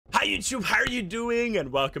YouTube, how are you doing?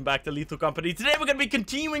 And welcome back to Lethal Company. Today we're going to be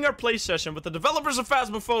continuing our play session with the developers of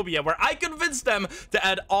Phasmophobia, where I convinced them to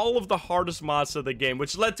add all of the hardest mods to the game,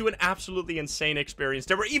 which led to an absolutely insane experience.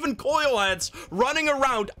 There were even coil heads running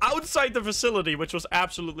around outside the facility, which was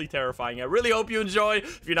absolutely terrifying. I really hope you enjoy.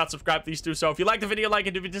 If you're not subscribed, please do so. If you like the video, like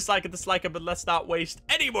it. If you dislike it, dislike it. But let's not waste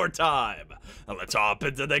any more time. And let's hop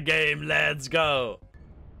into the game. Let's go.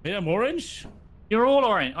 Yeah, I'm orange. You're all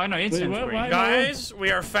orange. I know, instantly green. Why? Guys,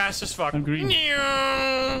 we are fast as fuck. I'm green.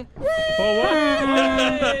 Oh,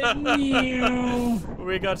 what?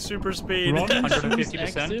 we got super speed.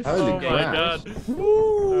 150%. Oh my god.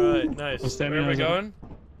 Alright, nice. Where are we going?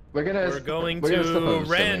 We're going to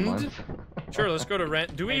Rend. Sure, let's go to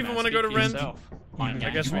Rend. Do we even want to go to Rend? I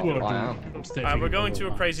guess we do. We're going to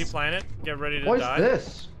a crazy planet. Get ready to die. What's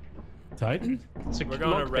this? Titan? We're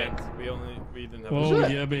going to Rend. We didn't have Oh,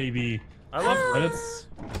 yeah, baby. I love Rend.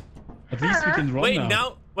 At least we can run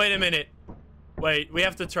now. Wait a minute. Wait, we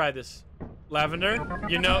have to try this. Lavender,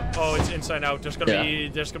 you know, oh, it's inside out. There's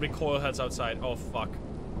gonna be coil heads outside. Oh fuck.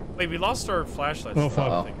 Wait, we lost our flashlights. Oh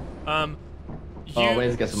fuck.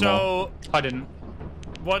 So I didn't.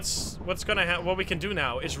 What's gonna happen? What we can do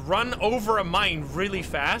now is run over a mine really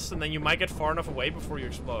fast, and then you might get far enough away before you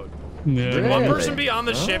explode. Yeah. Should one person be on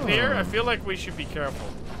the ship here? I feel like we should be careful.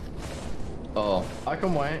 Oh, I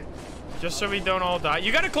can wait. Just so we don't all die.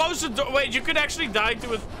 You gotta close the door. Wait, you could actually die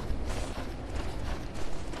to a...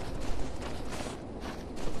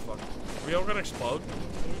 What the fuck? Are we all gonna explode?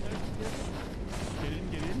 Get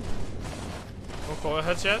in. No coil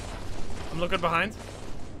heads yet? I'm looking behind.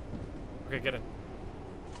 Okay, get in.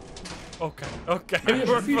 Okay,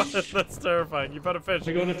 we're fine. That's terrifying. You found a fish.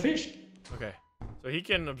 We're gonna fish. Okay. So he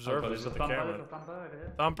can observe us with the camera.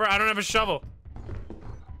 Thumper. Thumper, I don't have a shovel.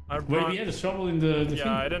 Wait, we had a shovel in the thing.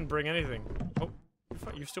 Yeah, I didn't bring anything. Oh,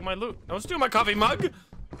 you stole my loot. Don't steal my coffee mug.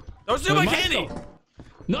 Don't steal my candy.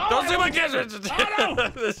 No! Don't steal my candy. Oh, no!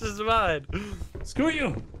 This is mine. Screw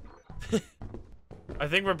you. I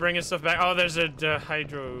think we're bringing stuff back. Oh, there's a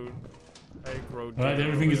hydro. Alright,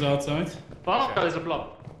 everything is outside. Oh, Okay. there's a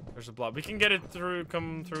blob. There's a blob. We can get it through,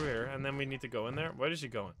 come through here, and then we need to go in there. Where is he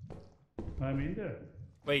going? I'm in there.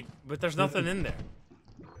 Wait, but there's nothing in there.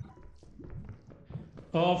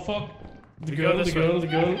 Oh fuck. The We girl. go this way.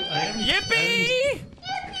 Yippee!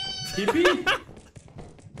 Yippee!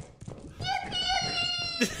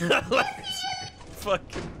 Let's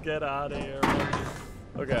fucking get out of here, man.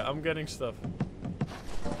 Okay, I'm getting stuff.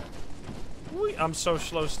 I'm so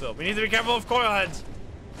slow still. We need to be careful of coil heads.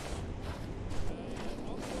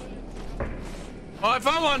 Oh, I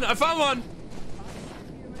found one! I found one!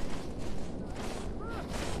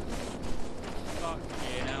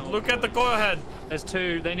 Look at the coil head. There's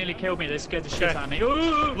two. They nearly killed me. They scared the shit Okay. out of me.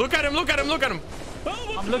 Ooh. Look at him, look at him, look at him!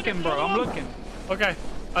 I'm looking, bro. I'm looking. Okay.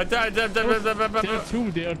 There are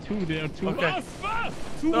two. Okay.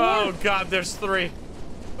 Two Oh more. god, there's three.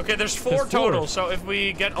 Okay, there's four There's four. total, so if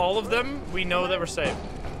we get all of them, we know that we're safe.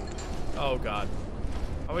 Oh god.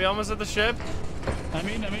 Are we almost at the ship? I'm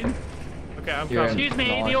in. Okay, I'm You're coming. Excuse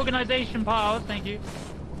me, the organization part. Thank you.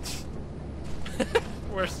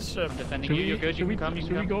 Where's the ship? Defending you. You're good. You can come. You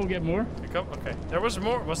Should can we come. go get more? You come? Okay. There was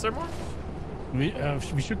more. Was there more? We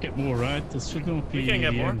should get more, right? This should not be. We can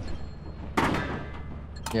get the more. end.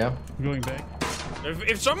 Yeah. I'm going back.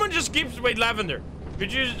 If someone just keeps... Wait, Lavender.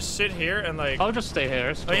 Could you sit here and like... I'll just stay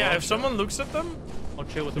here. Oh yeah, if someone looks at them, I'll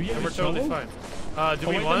chill with Do them. you have we're a totally shovel? fine. Do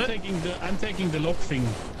we wait, want it? I'm taking the lock thing.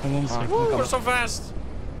 Hold on a second. Woo, we're so fast.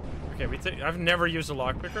 Okay, I've never used a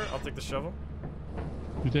lockpicker. I'll take the shovel.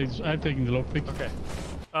 I'm taking the lock pick. Okay.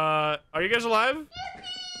 Are you guys alive?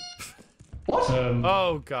 What?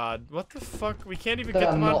 Oh god, what the fuck? We can't even They get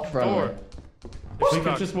are them not out the friendly. door. We They're can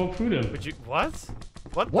stuck. just walk through them. Would you... What?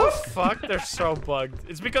 What What? the fuck? They're so bugged.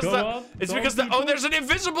 It's because Go the... up, It's go because up, the... Oh, people. there's an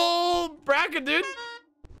invisible bracken, dude.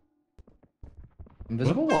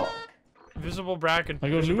 Invisible what? Invisible bracken. I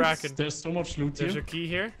got There's a loot. bracken. There's so much loot There's a here. key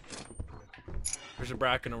here. There's a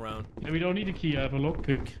bracken around. And we don't need a key. I have a lock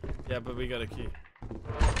pick. Yeah, but we got a key.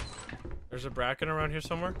 There's a bracken around here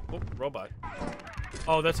somewhere. Oh, robot.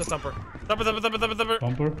 Oh, that's a thumper. Thumper, thumper, thumper, thumper, thumper.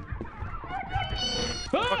 Bumper.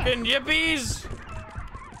 Ah! Fucking yippies!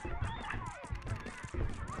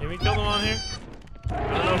 Can we kill them on here? I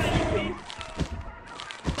don't know if...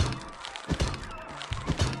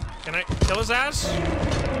 Can I kill his ass?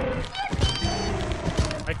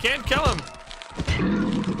 I can't kill him.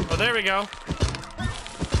 Oh, there we go.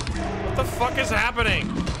 What the fuck is happening?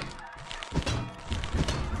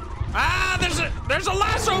 Ah, there's a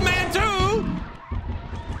lasso man too.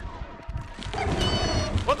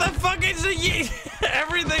 What the fuck is it?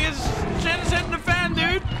 Everything is shit is hitting the fan,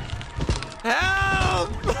 dude. Help!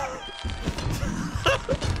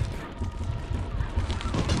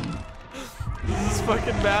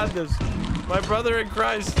 fucking madness. My brother in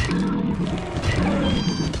Christ.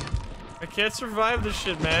 I can't survive this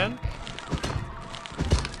shit, man.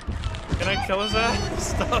 Can I kill his ass?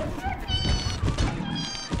 Stop.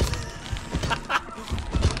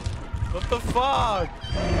 What the fuck?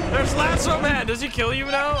 There's Lasso Man. Does he kill you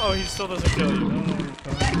now? Oh, he still doesn't kill you.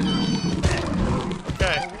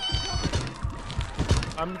 Okay.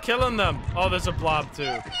 I'm killing them. Oh, there's a blob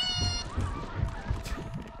too.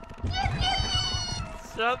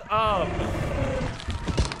 Shut up.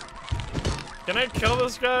 Can I kill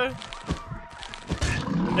this guy?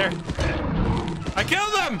 There. I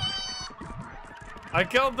killed him! I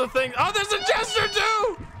killed the thing. Oh, there's a jester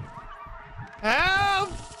too!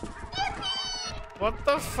 Help! What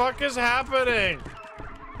the fuck is happening?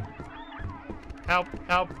 Help,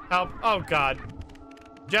 help, help. Oh, God.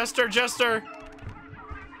 Jester, Jester.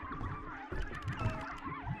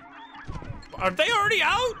 Are they already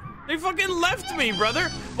out? They fucking left me, brother.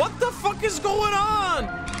 What the fuck is going on?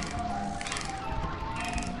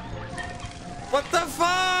 What the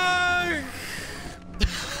fuck?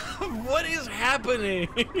 What is happening?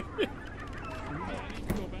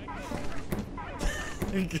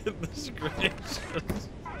 Goodness gracious.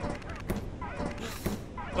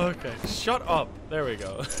 Okay, shut up. There we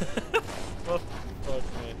go. What the fuck,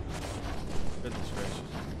 man? Goodness gracious.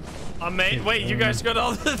 Mate, wait, you guys got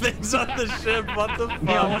all the things on the ship. What the fuck?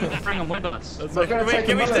 Yeah, I want to bring them with us. Like, can we take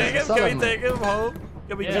him? Can we take him home?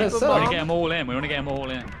 Can we keep him We want to home? get them all in. We want to get them all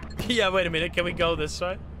in. Yeah, wait a minute. Can we go this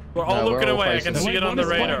way? We're all No, looking we're all away. I can facing- see it on the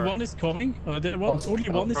radar. One is coming. Only one is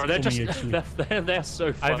Bro, they're coming, just actually. they're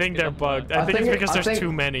so fucking I think they're bugged. I think it's because there's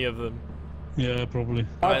too many of them. Yeah, probably.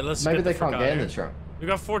 Alright, let's Maybe get they the can't fuck get out in of the here. truck. We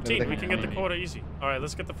got 14. Maybe We they can can get the maybe. quota easy. Alright,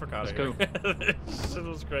 let's get the fuck out of Let's here. Shit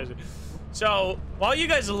was crazy. So, while you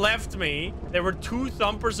guys left me, there were 2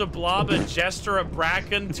 thumpers, a blob, a jester, a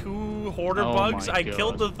bracken, 2 hoarder Oh bugs. my I God.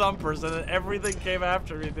 killed the thumpers, and then everything came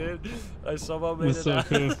after me, dude. I somehow made That's it so out.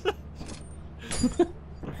 cool.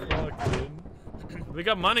 Fuck, dude. We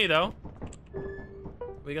got money, though.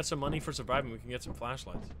 We got some money for surviving. We can get some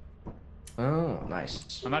flashlights. Oh,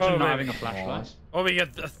 nice. Imagine Oh, not wait. having a flashlight. Oh, we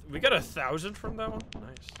got 1,000 from that one?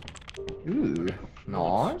 Nice. Ooh,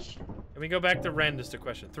 nice. Can we go back to Rend is the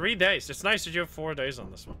question. 3 days. It's nice that you have 4 days on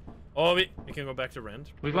this one. Oh, we can go back to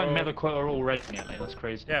Rend. We've like met the quota already, nearly. That's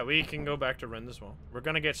crazy. Yeah, we can go back to Rend as well. We're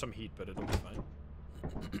gonna get some heat, but it'll be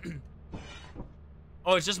fine.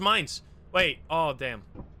 Oh, it's just mines. Wait. Oh, damn.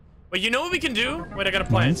 Wait, you know what we can do? Wait, I got a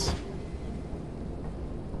plan. Mines?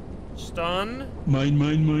 Stun.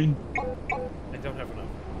 Mine. I don't have enough.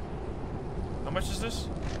 How much is this?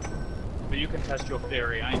 But you can test your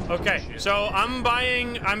theory. I ain't touching Okay, shit. so I'm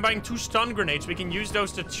buying 2 stun grenades. We can use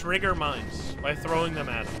those to trigger mines by throwing them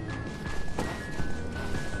at them.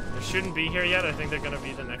 They shouldn't be here yet. I think they're gonna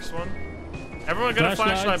be the next one. Everyone got a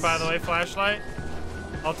flashlight, by the way. Flashlight.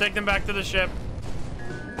 I'll take them back to the ship.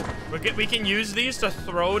 We can use these to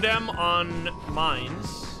throw them on mines.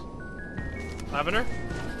 Lavender?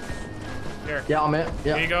 Here. Yeah, I'm it.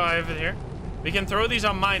 Here you Yeah. go. I have it here. We can throw these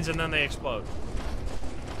on mines and then they explode.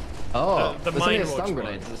 Oh, The there's only mine a will stun explode.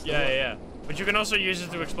 grenade. There's Yeah, yeah. But you can also use it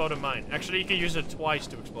to explode a mine. Actually, you can use it twice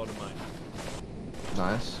to explode a mine.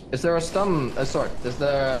 Nice. Is there a stun? Sorry, is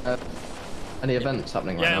there any events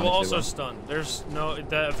happening right Yeah, now? it will in the also sewer? stun. There's no.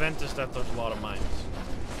 The event is that there's a lot of mines.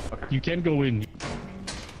 You can go in.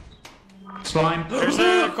 Slime. There's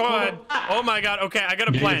a quad. Oh my god. Okay, I got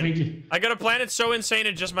a Yeah, plan. thank you. I got a plan. It's so insane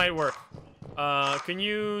it just might work. Can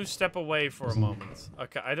you step away for a moment?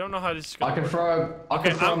 Okay, I don't know how this is gonna I can work. throw. I Okay,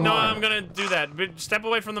 can throw no, mine. I'm gonna do that. But step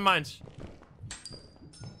away from the mines.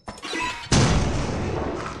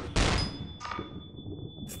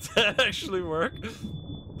 Did that actually work?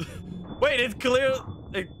 Wait, it cleared.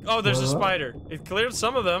 Oh, there's a What? spider. It cleared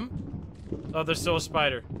some of them. Oh, there's still a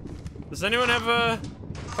spider. Does anyone have a?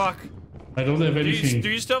 Fuck. I don't have Do anything.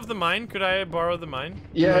 you still have the mine? Could I borrow the mine?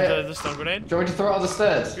 Yeah, Or yeah. the stun grenade? Do you want me to throw it on the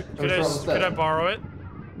stairs? Could I borrow it?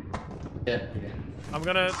 Yeah. I'm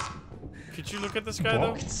gonna. Could you look at this guy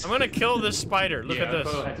though? I'm gonna kill this spider. Look at this.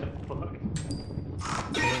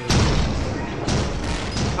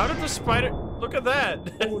 How did the spider? Look at that.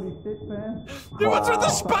 Holy shit, man. Dude, what's with the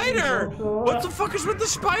spider? What the fuck is with the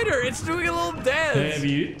spider? It's doing a little dance.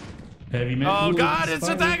 Heavy metal. Oh god, it's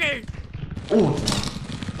spider. attacking! Ooh.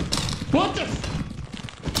 What the?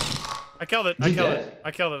 I killed it. You dead?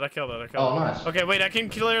 I killed it. Oh, nice. Okay, wait, I can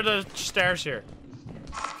clear the stairs here.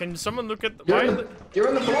 Can someone look at the, You're why in the, you're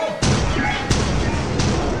in the blob.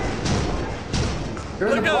 You're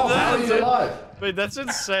in Look the at blob. that, How are you dude. alive? Wait, that's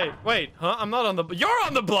insane. Wait, huh? I'm not on the. You're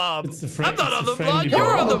on the blob. It's the I'm not on the blob. friendly You're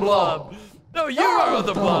blob. on the blob. No, you are on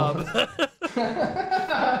the blob.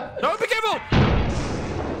 No, be careful.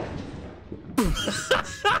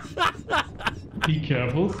 Be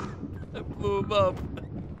careful. Move up.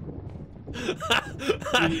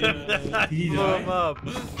 Blew him up.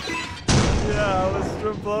 Yeah, I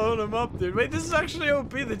was blowing him up, dude. Wait, this is actually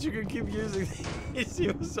OP that you can keep using these. He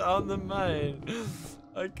was on the mine.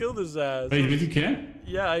 I killed his ass. Wait, did you can?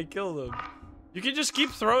 Yeah, I killed him. You can just keep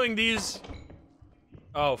throwing these.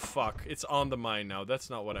 Oh, fuck. It's on the mine now. That's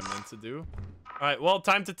not what I meant to do. Alright, well,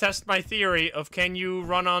 time to test my theory of can you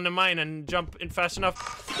run on the mine and jump in fast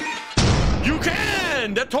enough? You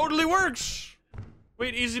can! That totally works!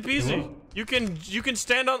 Wait, easy peasy. You can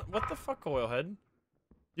stand on... What the fuck, Oilhead?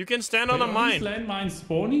 You can stand on a mine. Landmine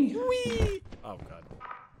spawning? Whee! Oh, God.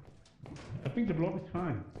 I think the blob is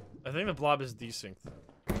fine. I think the blob is desynced.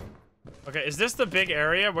 Okay, is this the big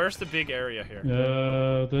area? Where's the big area here?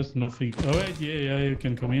 There's nothing. Oh, wait, yeah, you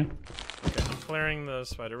can come here. Okay, I'm clearing the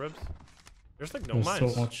spider webs. There's like no There's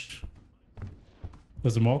mines. so much.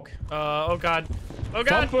 There's a mock. Oh, God. Oh,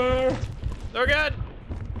 God! Bumper! Oh, God!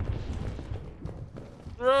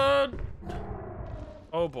 Run!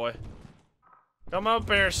 Oh, boy. Come up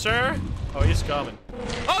here, sir. Oh, he's coming.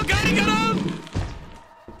 Oh, God, he got him!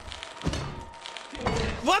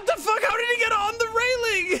 What the fuck? How did he get on the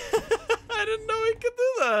railing? I didn't know he could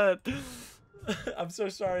do that. I'm so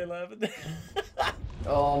sorry, Lavender.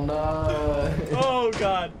 Oh no. Oh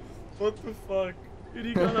God. What the fuck? Did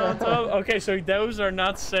he go on top? Okay, so those are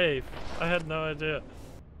not safe. I had no idea.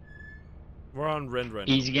 We're on Ren.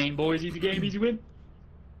 Easy game, boys. Easy game, easy win.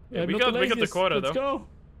 Yeah, we got the quota, Let's though.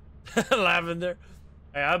 Let's go. Lavender.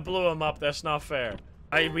 Hey, I blew him up. That's not fair.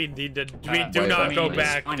 We do wait, not go he's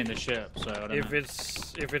back finding the ship, so I don't if know.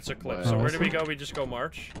 it's a clip. Wait. So where do we go? We just go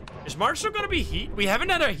March. Is March still gonna be heat? We haven't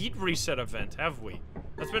had a heat reset event, have we?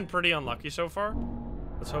 That's been pretty unlucky so far.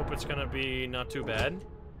 Let's hope it's gonna be not too bad.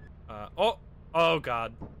 Oh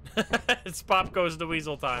God. It's Pop Goes the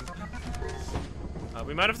Weasel time.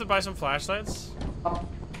 We might have to buy some flashlights.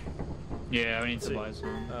 Yeah, we need to buy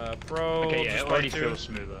some. Pro. Okay, yeah, it already 2. feels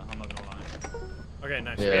smoother. I'm not gonna lie. Okay,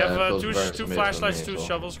 nice. Yeah, we have it feels two very smooth flashlights, for me 2 as well.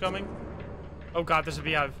 shovels coming. Oh God, there's a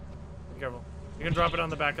beehive. Be careful. You can drop it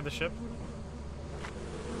on the back of the ship.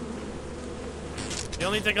 You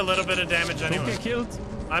only take a little bit of damage Don't anyway. get killed.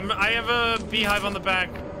 I have a beehive on the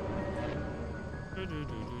back.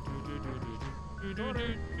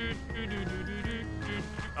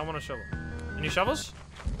 I want a shovel. Any shovels?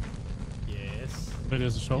 Yes. Wait,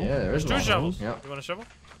 there's a shovel. Yeah, there is There's 2 one. shovels. Yep. You want a shovel?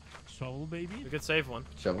 Shovel, baby. We could save one.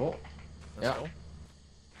 Shovel. Let's Yeah. go.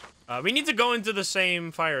 We need to go into the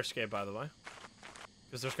same fire escape, by the way.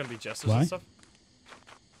 Because there's going to be jesters Why? and stuff.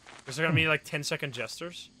 Because they're going to be like 10-second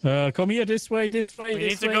jesters. Come here, this way, this way. We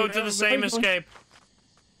need to go to the same escape.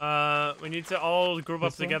 We need to all group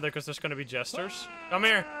up This one? together because there's going to be jesters. Come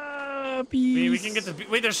here. Bees. We can get the...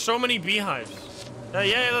 Wait, there's so many beehives.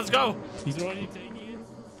 Yeah, let's go. He's already taking it.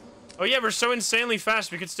 Oh, yeah, we're so insanely fast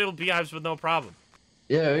we could steal beehives with no problem.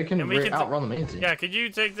 Yeah, we can, And we can outrun them easy. Yeah, could you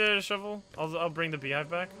take the shovel? I'll bring the beehive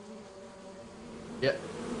back. Yeah.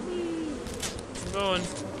 I'm going.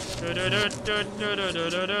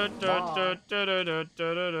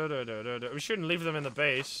 We shouldn't leave them in the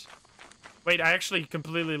base. Wait, I actually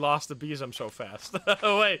completely lost the bees. I'm so fast.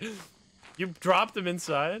 Oh, wait. You dropped them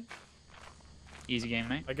inside? Easy game,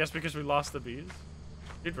 mate. I guess because we lost the bees.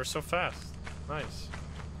 Dude, we're so fast. Nice.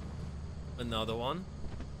 Another one.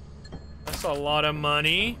 That's a lot of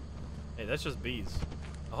money. Hey, that's just bees.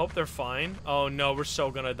 I hope they're fine. Oh no, we're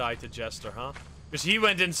so gonna die to Jester, huh? Because he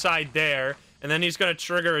went inside there, and then he's gonna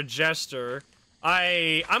trigger a Jester.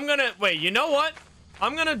 I'm gonna... Wait, you know what?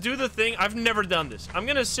 I'm gonna do the thing... I've never done this. I'm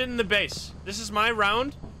gonna sit in the base. This is my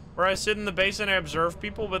round, where I sit in the base and I observe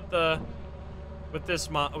people with the... With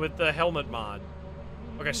the helmet mod.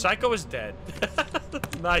 Okay, Psycho is dead.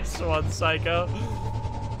 Nice one, Psycho.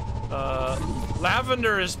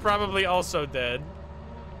 Lavender is probably also dead.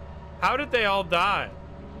 How did they all die?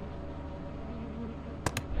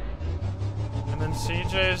 And then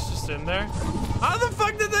CJ is just in there. How the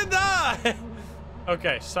fuck did they die?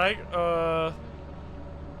 Okay,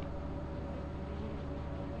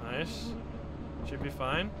 nice. Should be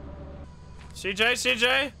fine.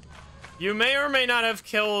 CJ, you may or may not have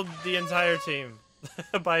killed the entire team.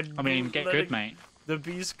 By I mean, get good, mate. The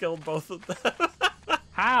bees killed both of them.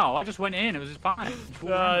 How? I just went in. It was just fine.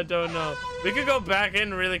 I don't know. We could go back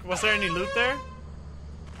in really... Was there any loot there?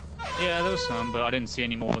 Yeah, there was some, but I didn't see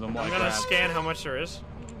any more than what I'm I gonna grabbed. scan how much there is.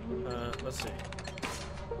 Let's see.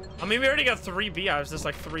 I mean, we already got 3 beehives. There's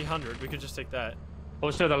like 300. We could just take that.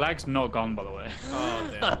 Also, the lag's not gone, by the way. Oh,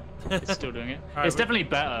 damn. It's still doing it. Alright, It's definitely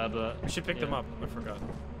better, but... We should pick them up. I forgot.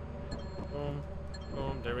 Boom.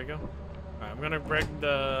 Boom. There we go. Alright, I'm gonna break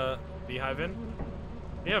the beehive in.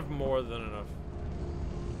 We have more than enough.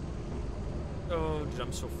 Oh,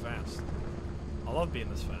 jump so fast. I love being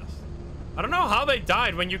this fast. I don't know how they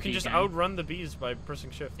died when you can just outrun the bees by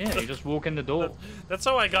pressing shift. Yeah, you just walk in the door. That's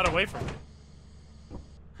how I got away from it.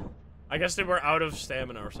 I guess they were out of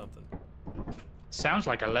stamina or something. Sounds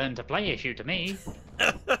like a learn to play issue to me.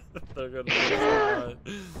 They're gonna hey,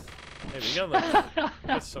 we got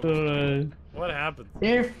like so much. What happened?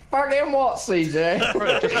 You fucking what, CJ?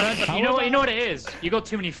 Bro, just you know what it is? You got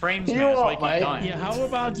too many frames, man. That's why you keep dying. Yeah, how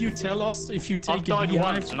about you tell us if you take I've died a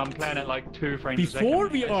once and I'm playing at like 2 frames a second. Before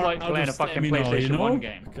we It's are like out playing of a fucking stamina, PlayStation you know? 1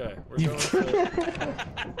 game. Okay, we're going for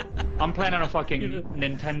I'm playing on a fucking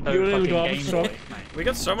Nintendo you're fucking a game. little Boy, mate. We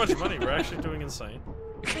got so much money, we're actually doing insane.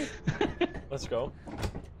 Let's go.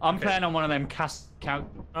 I'm playing on one of them count.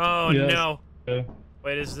 Oh Yes. no. Yeah.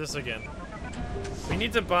 Wait, is this again? We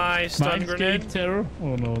need to buy stun grenade. Terror?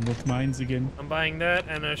 Oh no, not mines again. I'm buying that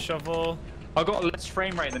and a shovel I got less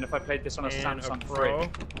frame rate than if I played this on a and a Samsung pro. fridge.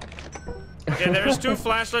 Okay, there's 2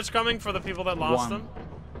 flashlights coming for the people that lost One. them.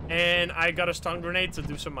 And I got a stun grenade to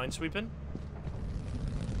do some minesweeping.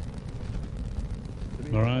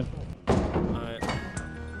 Alright. Alright.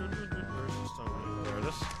 Where's the stun grenade? There it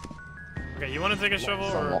is. Okay, you want to take a shovel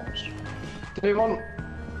or? Do we want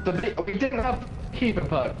the we didn't have keeper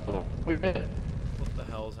perk. We did. What the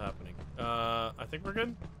hell is happening? I think we're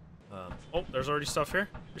good. Oh, there's already stuff here.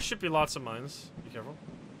 There should be lots of mines. Be careful.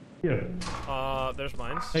 Here. There's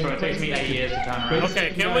mines. So it takes me 8 years to turn around.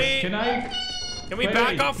 Okay, can we Wait,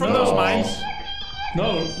 back off from no. those mines?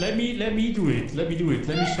 No, let me do it. Let me do it.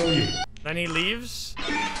 Let me show you. Then he leaves.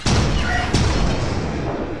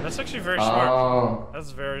 That's actually very smart. Oh.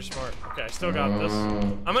 That's very smart. Okay, I still got this.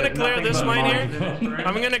 I'm gonna clear this mine here.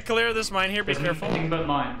 I'm gonna clear this mine here. Be careful. Nothing but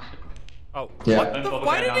mines. Oh, Yeah. what the,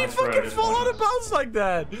 why did he fucking fall out of bounds like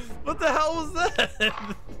that? What the hell was that?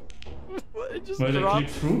 It just Wait, I dropped. click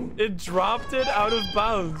through? It dropped it out of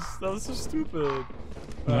bounds. That was so stupid.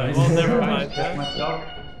 Nice. Well, never mind. Then.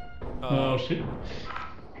 Oh shit. And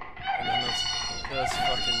then this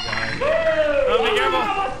fucking guy. Oh, be careful!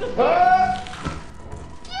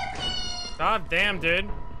 God damn, dude.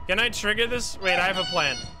 Can I trigger this? Wait, I have a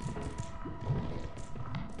plan.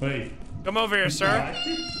 Wait. Come over here, sir.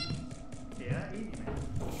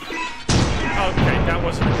 Okay, that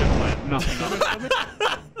wasn't a good plan. Nothing.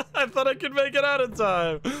 I thought I could make it out in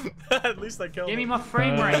time. At least I killed Give me him. my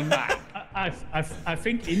frame rate back. I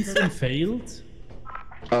think instant failed.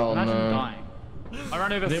 Oh Imagine no. dying. I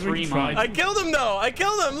ran over They 3 really mines. I killed him though. I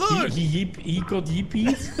killed him. Look. He got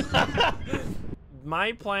yippies.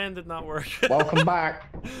 My plan did not work. Welcome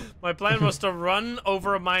back. My plan was to run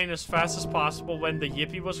over a mine as fast as possible when the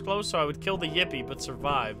Yippie was close, so I would kill the Yippie but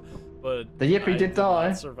survive. But The Yippie I did die.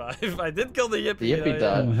 not survive. I did kill the Yippie. The Yippie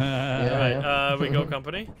died. Alright, we go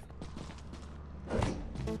company.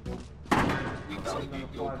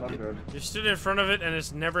 You stood in front of it and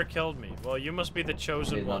it's never killed me. Well, you must be the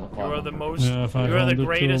chosen one. You are the most. Yeah, you are the 500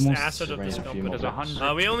 greatest almost. asset of this There's a few company. more. There's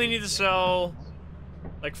 100. We only need to sell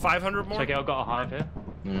like 500 more. It's okay, I've got a hive here.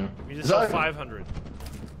 Yeah. We need to Is sell that- 500.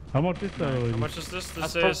 How much is that already? How much is this?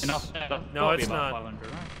 This That's is enough. no, it's about not.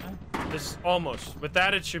 500, right? This almost. With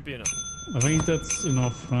that, it should be enough. I think that's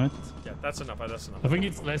enough, right? Yeah, that's enough. That's enough. I think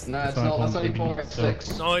it's less No, than it's not. That's only 500,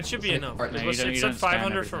 4x6. No, it should be So- enough. Right, It, no, was, you it don't said scan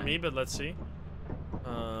 500 for everything. me, but let's see.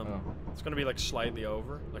 It's gonna be like slightly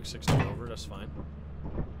over, like 60 over. That's fine.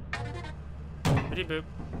 Bitty boop.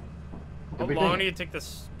 How we long think? do you take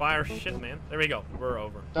this buyer shit, man? There we go. We're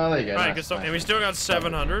over. Oh, there you go. All right, nice, good stuff. nice. And we still got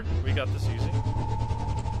 700. We got this easy.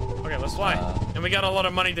 Okay, let's fly. And we got a lot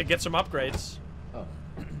of money to get some upgrades.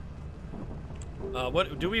 Oh.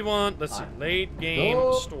 What do we want? Let's see. Late game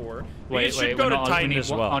Go. store. Wait, we should wait, go we're to not- we Titan need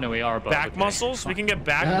as one- well. Oh no, we are above. Back okay, muscles. We fine. can get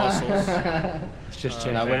back muscles. Let's just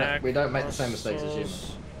check No, that. we don't make the same mistakes as you.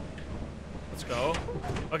 muscles. Let's go.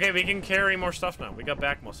 Okay, we can carry more stuff now. We got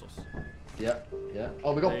back muscles. Yeah, yeah.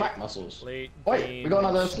 Oh, we got Late- back muscles. Late Wait, game we got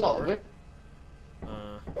another store. slot. We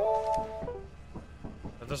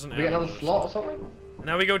That doesn't. we get add another slot or something?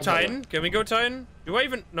 Now we go Titan. Can we go Titan? Do I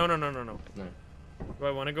even? No. No. Do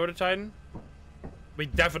I want to go to Titan? We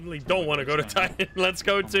definitely don't want to go to Titan. Let's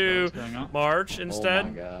go to What's going on? March Oh my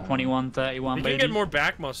instead. god. 21, 31, We baby. can get more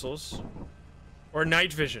back muscles. Or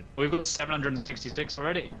night vision. We've got 766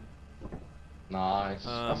 already. Nice.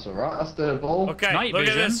 That's alright. That's doable. Okay, Night look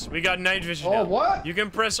vision? at this. We got night vision Oh, now. what? You can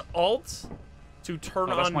press Alt to turn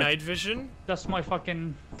Oh, that's on my- night vision. That's my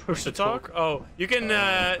fucking Push to talk. Oh, you can.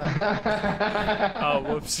 Oh,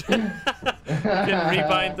 whoops. You can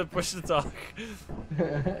rebind the push to talk.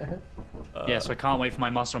 Yes, I can't wait for my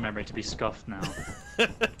muscle memory to be scuffed now.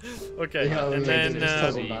 Okay, Yeah, and yeah, then just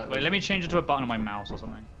toggle that. Wait, let me change it to a button on my mouse or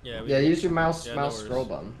something. yeah, Yeah, use your mouse Yeah, no worries. scroll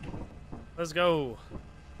button. Let's go.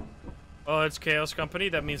 Oh, it's Chaos Company.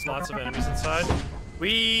 That means lots of enemies inside.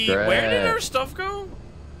 Where did our stuff go?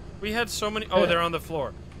 We had so many. Oh, they're on the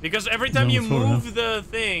floor. Because every time you move the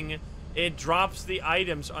thing, it drops the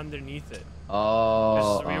items underneath it.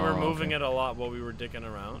 Oh. We were moving it a lot while we were dicking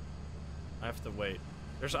around. I have to wait.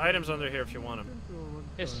 There's items under here if you want them.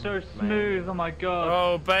 It's so smooth. Oh my god.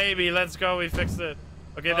 Oh baby, let's go. We fixed it.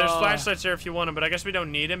 Okay, there's flashlights here if you want them, but I guess we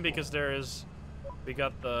don't need them because we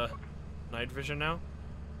got the night vision now.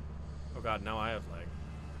 Oh god, now I have lag.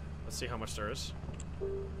 Let's see how much there is.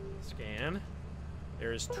 Scan.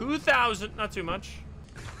 There is 2,000. Not too much.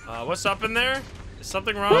 What's up in there? Is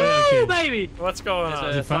something wrong? Woo, baby! What's going on?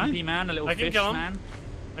 There's a thumpy man, a little I can fish kill him. man.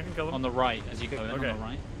 I can kill him. On the right, as you go in, Okay. on the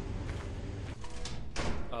right.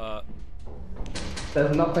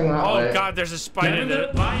 There's nothing that way. Oh god, there's a spider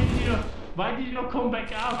there. Why did you not come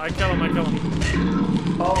back out? I kill him, I kill him.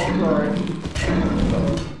 Oh, sorry.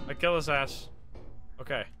 I kill his ass.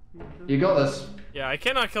 Okay. You got this. Yeah, I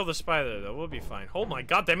cannot kill the spider though. We'll be fine. Oh my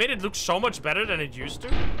god, they made it look so much better than it used to.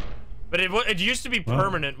 But it used to be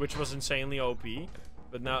permanent, which was insanely OP.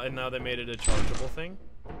 But now they made it a chargeable thing.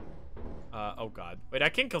 Oh god. Wait, I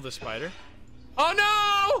can kill the spider. Oh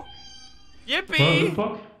no! Yippee! What the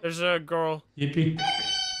fuck? There's a girl. Yippee.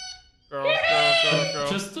 Girl.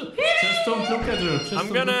 Just don't look at her. Just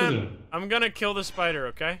don't look at her. I'm gonna kill the spider,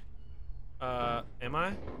 okay? Am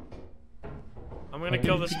I? I'm gonna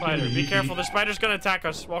kill the spider. Be careful, the spider's gonna attack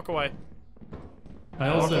us. Walk away. I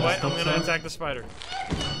Walk also away. have I'm stop gonna sign. attack the spider.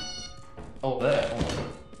 Oh, there.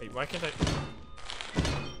 Wait, why can't I?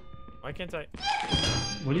 Why can't I?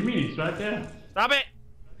 What do you mean? It's right there. Stop it!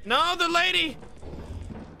 No, the lady!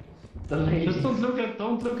 The lady. Just don't look at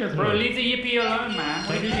her. Bro, leave the yippee alone, man.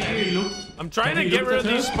 What Have are you doing? you looked? I'm trying to Have you get looked rid of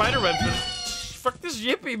at these her? spider webs, but fuck this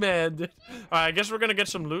yippee, man. Alright, I guess we're gonna get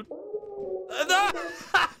some loot. No!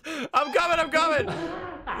 I'm coming!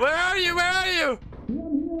 Where are you?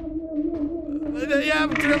 Yeah,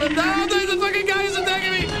 I'm drilling. No, there's a fucking guy who's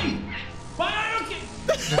attacking me! Why are you okay?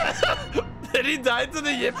 Did he die to the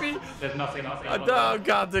yippee? There's nothing. Oh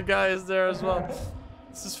god, the guy is there as well.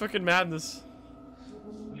 This is fucking madness.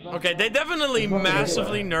 Okay, they definitely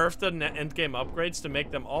massively nerfed the endgame upgrades to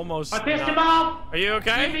make them almost. I pissed him off! Are you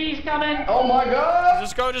okay? Yippie's coming! Oh my god!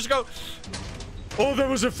 Just go. Oh, there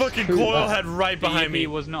was a fucking coil head right behind me. Yippee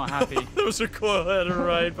was not happy. There was a coil head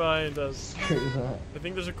right behind us. Screw that. I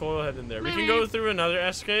think there's a coil head in there. We can go through another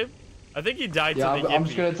escape. I think he died Yeah, to the I'm yippee.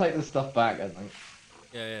 just gonna take this stuff back, I think.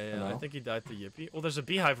 Yeah. I think he died to yippee. Oh, there's a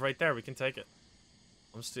beehive right there. We can take it.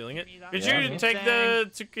 I'm stealing it. Could Yeah. you take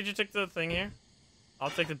the thing here? I'll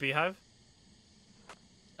take the beehive.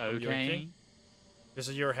 Okay.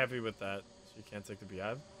 Because you're heavy with that, so you can't take the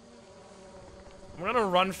beehive. I'm gonna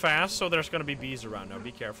run fast, so there's gonna be bees around now.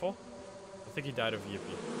 Be careful. I think he died of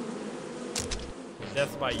yippee.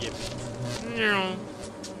 Death by yippee. Can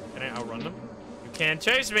I outrun them? You can't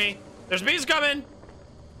chase me. There's bees coming.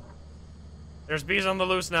 There's bees on the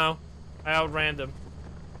loose now. I outran them.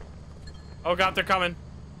 Oh god, they're coming.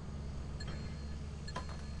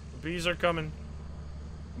 The bees are coming.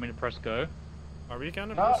 I'm gonna press go. Are we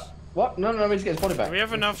gonna press? What? No, we need to get his body back. Do we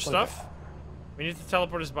have enough stuff? We need to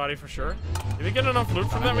teleport his body for sure. Did we get enough loot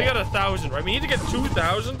from that? We got 1,000, right? We need to get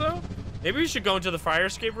 2,000 though? Maybe we should go into the fire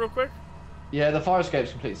escape real quick. Yeah, the fire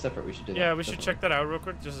escape's completely separate. We should do that. Yeah, we should check that out real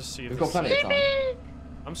quick just to see if We've got plenty of time.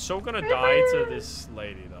 I'm so gonna die to this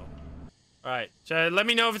lady though. Alright, let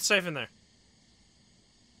me know if it's safe in there.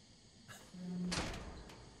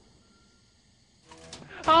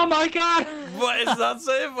 Oh my god! What? It's not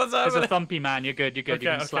safe? What's There's a happening? thumpy man. You're good. You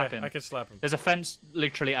can slap him. I can slap him. There's a fence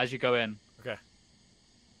literally as you go in. Okay.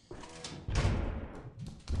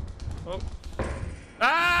 Oh.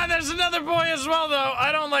 Ah, there's another boy as well, though.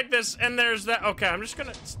 I don't like this. And there's that. Okay, I'm just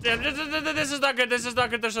gonna. This is not good. This is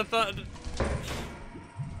not good.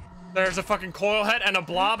 There's a fucking coil head and a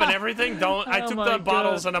blob and everything. Don't. I took the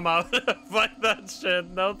bottles and I'm out. Fuck that shit.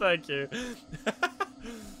 No, thank you.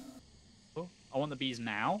 I want the bees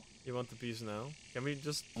now. You want the bees now? Can we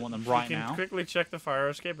just? I want them right we can now. quickly check the fire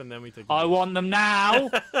escape and then we take. The I bees. want them now.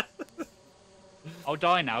 I'll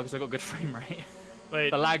die now because I got good frame rate.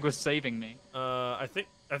 Wait. The lag was saving me. I think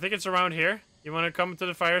it's around here. You want to come to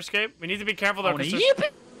the fire escape? We need to be careful though. 'Cause there's-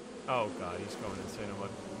 Yip! Oh god, he's going insane mode.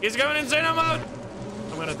 He's going insane mode!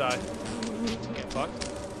 I'm gonna die. Get fucked.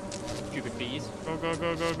 Stupid bees.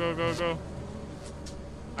 Go.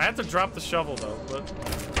 I have to drop the shovel though, but...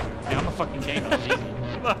 Yeah, I'm a fucking gamer.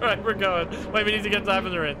 Alright, we're going. Wait, we need to get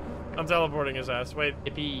Lavender in. I'm teleporting his ass. Wait,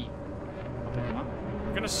 Yippee. I'll pick him up.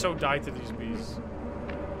 we're gonna so die to these bees.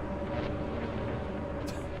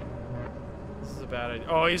 bad idea.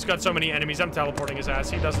 Oh, he's got so many enemies. I'm teleporting his ass.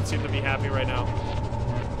 He doesn't seem to be happy right now.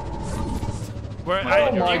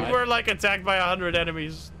 We're like attacked by 100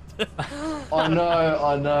 enemies. I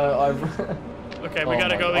know. Okay, we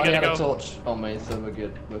gotta go. We gotta go. I a torch on me, so we're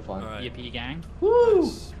good. We're fine. Right. Yippee gang. Woo!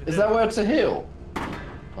 Nice. Is that where to heal?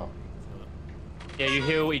 Oh. Yeah, you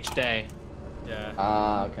heal each day. Yeah.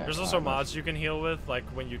 Ah, okay. There's also mods you can heal with, like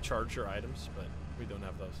when you charge your items, but we don't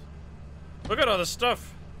have those. Look at all this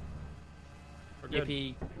stuff. We're good.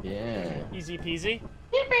 Yippee. Yeah. Easy peasy.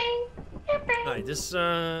 Alright, this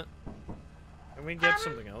can we get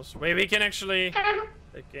something else? Wait, we can actually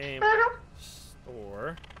the game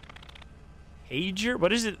store. Pager?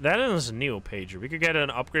 What is it? That is a Neo pager. We could get an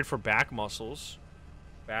upgrade for back muscles.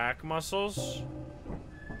 Back muscles.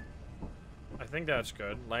 I think that's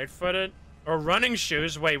good. Light-footed. Or running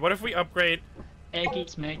shoes. Wait, what if we upgrade Eggy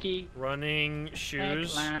smacky. running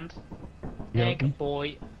shoes? Eggland. Yeah. Egg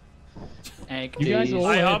boy. Egg. You guys all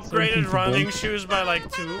I had something upgraded to running bolt. shoes by like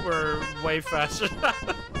 2. We're way faster.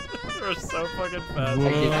 We're so fucking fast.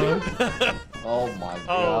 What? Oh my Holy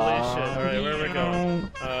god. shit. Alright, where are we going?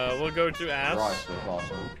 We'll go to ass. Rice was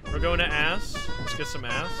awesome. We're going to ass. Let's get some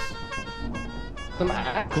ass. Some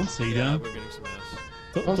ass. Don't say Yeah, that. we're getting some ass.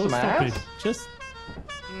 Don't Want some stop ass? it. Just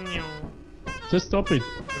Did stop it.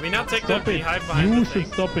 we not take Stop the it. beehive behind You the should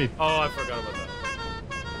thing? stop it. Oh, I forgot about that.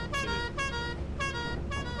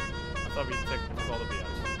 I thought we took all the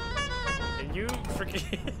beehives. Can you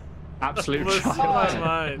freaking... Absolute Lose my try.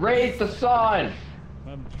 mind. Read the sign.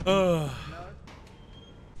 Alright,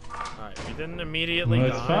 we didn't immediately No,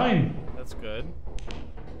 it's die. fine. That's good.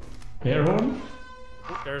 Air horn.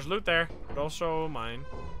 Ooh, there's loot there, but also mine.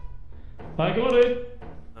 I got it.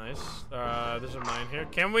 Nice. There's a mine here.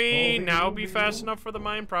 Can we now be fast enough for the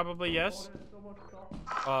mine? Probably yes.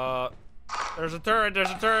 There's a turret. There's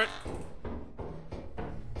a turret.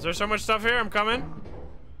 Is there so much stuff here? I'm coming.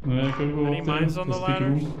 I can go Any up there. mines on the Just take a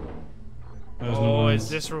ladders? room. There's no Oh, mines. it's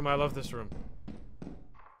this room. I love this room.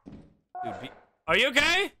 Dude, are you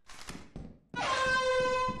okay?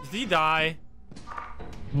 Did he die?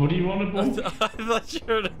 What do you want to do? I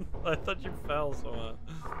thought you fell somehow.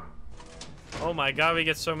 Oh my god, we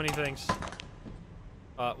get so many things.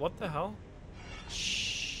 What the hell?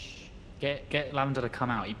 Shh. Get Lavender to come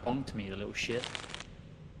out. He bonked me, the little shit.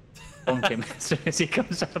 Bonk him as soon as he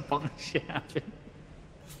comes out. Bonk the shit out of him.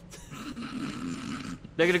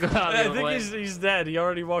 They're gonna go out. I the other think way. he's dead. He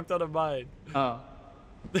already walked out of mine. Oh.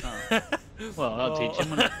 Well, I'll teach him.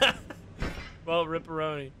 Won't I? Well,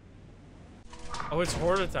 ripperoni. Oh, it's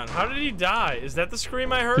Horda Town. How did he die? Is that the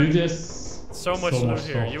scream I heard? Do this. So much loot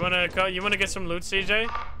here. stuff. You wanna get some loot, CJ?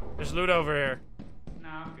 There's loot over here. No,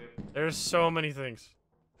 I'm good. There's so many things.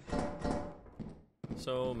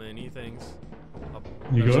 So many things. Oh,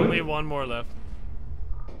 You there's got only it? one more left.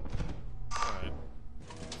 Alright.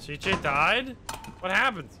 CJ died? What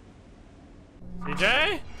happened?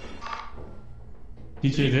 CJ?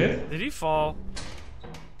 DJ dead? Did he fall?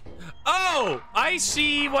 Oh! I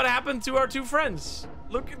see what happened to our 2 friends.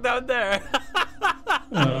 Look down there.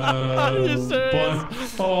 Are you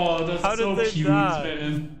serious? Oh, that's How did so they cute, die?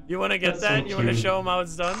 man. You wanna get That's that? so You wanna cute. show them how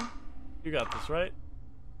it's done? You got this, right?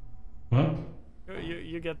 What?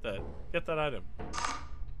 You get that. Get that item.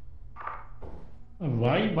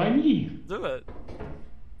 Why me? Do it.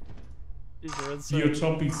 These are You're insane.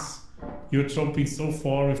 jumping so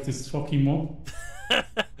far with this fucking mob.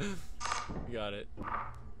 You got it.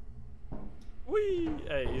 Whee!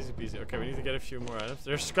 Hey, easy peasy. Okay, we need to get a few more items.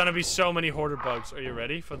 There's gonna be so many hoarder bugs. Are you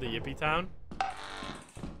ready for the Yippee Town?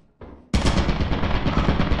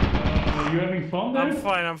 Are you having fun there? I'm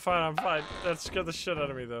fine, I'm fine, I'm fine. That scared the shit out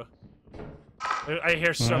of me, though. I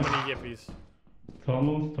hear so Alright. many Yippies.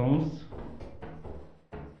 Tunnels.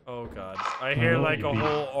 Oh god. I hear Oh, like a Yippee.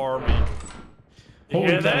 whole army. You Holy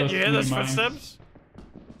hear that? cow, You hear that's those mine. footsteps?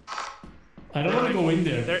 I don't want to go in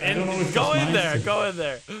there. They're I don't know in. if Go there's in mines there, here. go in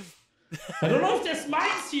there. I don't know if there's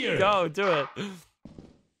mines here. Go, do it.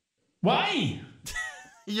 Why?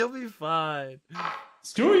 You'll be fine.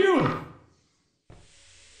 Screw you.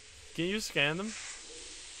 Can you scan them?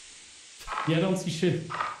 Yeah, I don't see shit.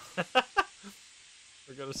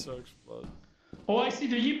 We're gonna so explode. Oh, I see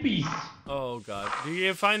the yippies. Oh god. Do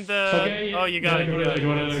you find the... Okay. Oh, you got it, you got I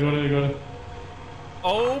got it.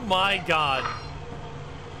 Oh my god.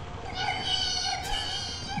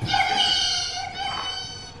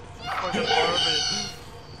 Fucking orbit.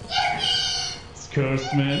 It's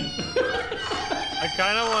cursed, man. I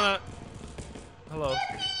kinda wanna... Hello.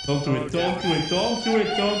 Don't do it. Okay. Don't do it. Don't do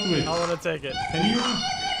it. Don't do it. I wanna take it. Can you?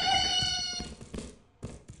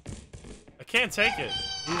 I can't take it.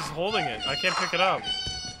 He's holding it. I can't pick it up.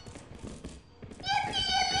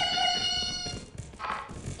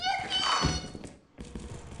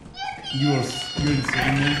 You're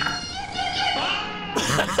insane, man.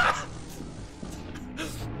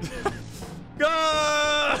 Go!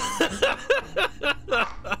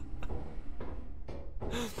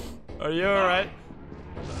 Are you alright?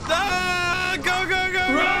 Ah, go, go, go,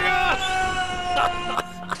 go, go!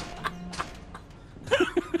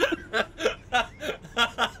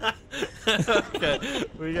 Okay,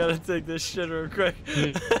 we gotta take this shit real quick.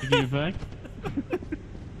 Give it back.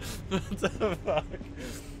 What the fuck?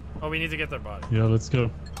 Oh, we need to get their body. Yeah, let's go.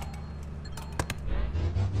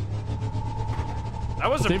 That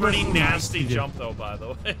was They a were pretty so nasty nasty, jump, though, by the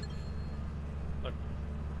way. Look,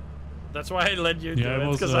 that's why I let you do Yeah, it, it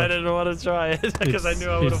was, because I didn't want to try it, because I knew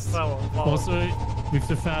I would have fallen. Also, with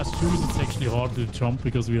the fast shoes, it's actually hard to jump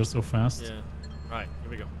because we are so fast. Yeah. Right, here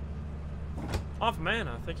we go. Off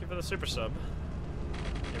mana, thank you for the super sub.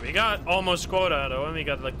 Here we got almost quota, though, and we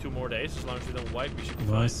got like 2 more days. As long as we don't wipe, we should be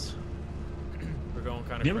Nice. fine. We're going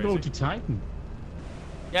kind of Never crazy. go to Titan.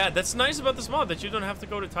 Yeah, that's nice about this mod, that you don't have to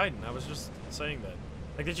go to Titan. I was just saying that.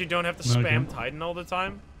 Like, that you don't have to spam Titan all the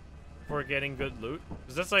time for getting good loot.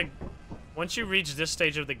 Because that's like, once you reach this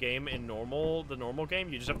stage of the game in the normal game,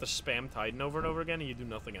 you just have to spam Titan over and over again and you do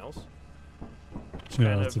nothing else. It's Yeah,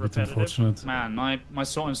 kind that's of a bit repetitive. unfortunate. Man, my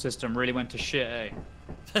sorting system really went to shit,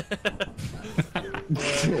 eh?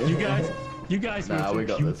 You guys Nah, were we so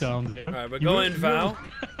got cute this. down there. Alright, we're You going were- Val.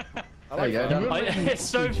 There you go. You were- Done. It's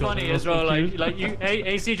so funny as well. Like you.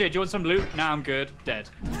 Hey, CJ, do you want some loot? Nah, I'm good. Dead.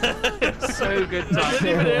 So good I time. didn't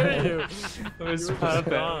even hear you. It was You were perfect.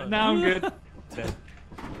 gone. Now I'm good. Dead.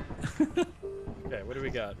 Okay, what do we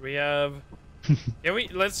got? We have... Yeah,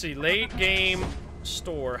 let's see. Late game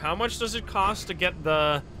store. How much does it cost to get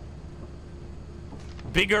the...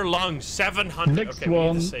 Bigger lungs? 700. Next Okay, we need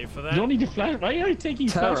one. to save for that. You don't need a flash. Why are you taking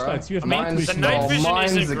Terror. flashlights? You have I mean, night Mine's the vision. night Oh, vision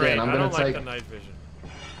mine's isn't great. again. I'm I gonna don't like take- the night vision.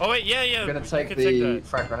 Oh wait, yeah. I'm gonna we take could the take that.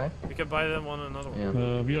 frag grenade. We could buy them another one.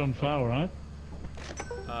 Yeah. We're on fire, right?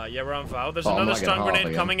 Yeah, we're on Vow. There's Oh, I'm another not getting stun hot grenade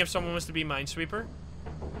again. coming if someone wants to be Minesweeper.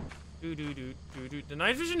 The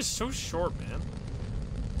night vision is so short, man.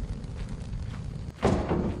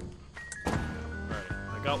 Alright,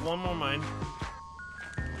 I got one more mine.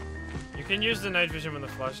 You can use the night vision when the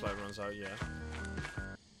flashlight runs out, yeah.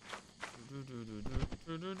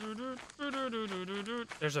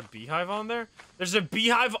 There's a beehive on there? There's a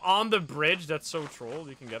beehive on the bridge? That's so troll.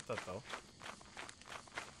 You can get that, though.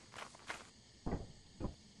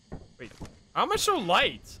 Wait, how am I so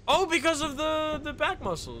light? Oh, because of the back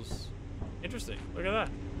muscles. Interesting. Look at that.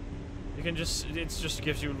 You can just, it just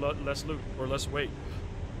gives you less loot or less weight.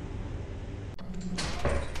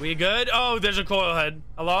 We good? Oh, there's a coil head.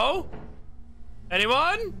 Hello?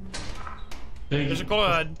 Anyone? There's a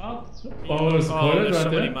coil head. Oh, there's a coil there's right so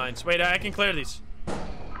there. many mines. Wait, I can clear these.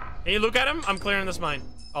 Can you look at him? I'm clearing this mine.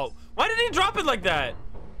 Oh, why did he drop it like that?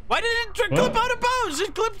 Why did it clip out of bounds?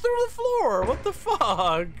 It clipped through the floor. What the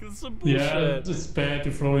fuck? It's some bullshit. Yeah, it's bad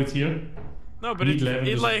to throw it here. No, but Need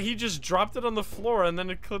Lavender. like he just dropped it on the floor and then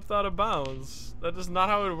it clipped out of bounds. That is not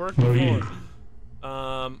how it worked Oh, before.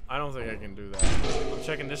 yeah. I don't think I can do that. I'm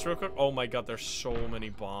checking this real quick. Oh my god, there's so many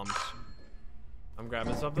bombs. I'm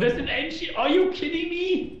grabbing something. There's an engine. Are you kidding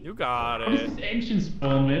me? You got How does it. this engine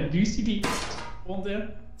spawn, man? Do you see the spawn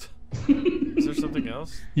there? Is there something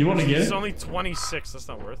else? You want to get It's it? only 26. That's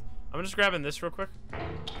not worth. I'm just grabbing this real quick.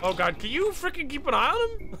 Oh god, can you freaking keep an eye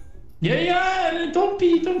on him? Yeah. Don't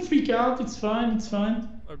freak out. It's fine. It's fine.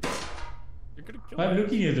 Okay. You're gonna kill I'm me.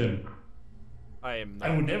 looking at him. I am I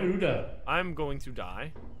not. would never do that. I'm going to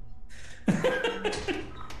die.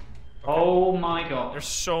 Oh my god. There's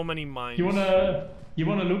so many mines. You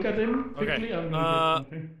wanna look at him quickly? Okay. I'm gonna get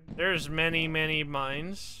something. There's many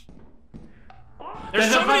mines.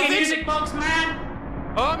 There's so a many fucking things. music box,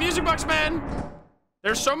 man! Oh, music box man!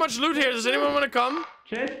 There's so much loot here. Does anyone want to come?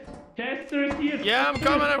 Chester is here. Yeah, I'm Chester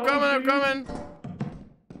coming. is I'm coming. I'm coming. coming.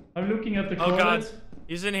 I'm looking at the Oh god, comments.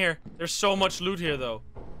 he's in here. There's so much loot here though.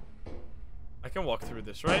 I can walk through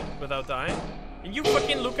this, right? Without dying. Can you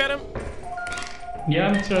fucking look at him? Yeah,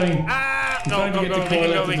 I'm trying. Ah! I'm No, trying go, to get go. the We can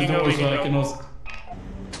coil go. out We of the can go. door We so I can can go. also...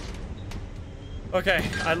 Okay,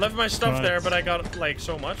 I left my stuff Right. there, but I got like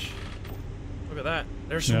so much. Look at that.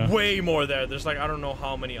 There's Yeah. way more there. There's like I don't know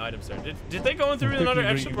how many items there. Did they go in through quickly another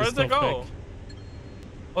bringing exit? the Where did they stuff go? back.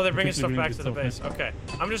 Oh, they're bringing quickly stuff bring back the to the base. stuff Okay,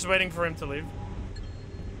 I'm just waiting for him to leave.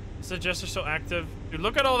 Suggestor still active. Dude,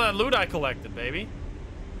 look at all that loot I collected, baby.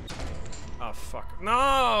 Oh fuck!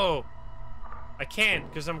 No, I can't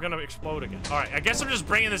because I'm gonna explode again. All right, I guess I'm just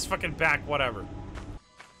bringing this fucking back. Whatever.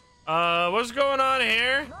 What's going on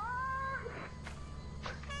here?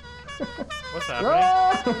 What's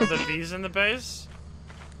happening? Are the bees in the base?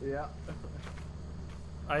 Yeah.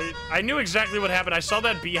 I knew exactly what happened. I saw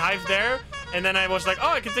that beehive there, and then I was like, oh,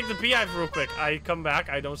 I can take the beehive real quick. I come back,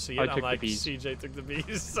 I don't see it. I'm like, CJ took the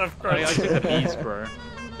bees. Of course. I took the bees, bro.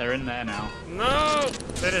 They're in there now. No!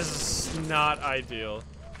 That is not ideal.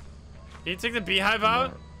 Can you take the beehive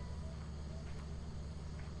out?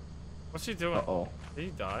 What's he doing? Uh-oh. Did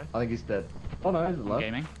he die? I think he's dead. Oh no, he's alive.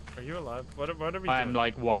 Gaming. Are you alive? What are we doing? I'm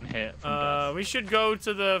like 1 hit from death. We should go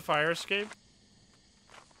to the fire escape.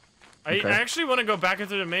 Okay. I actually want to go back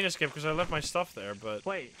into the main escape because I left my stuff there, but...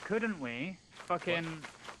 Wait, couldn't we fucking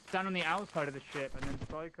stand on the outside of the ship and then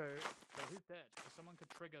Psycho... Wait, who's dead? Someone could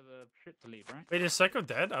trigger the ship to leave, right? Wait, is Psycho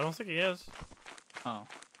dead? I don't think he is. Oh.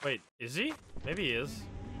 Wait, is he? Maybe he is.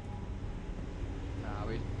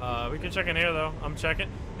 Nah, We can check in here, though. I'm checking.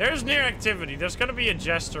 There's near activity. There's gonna be a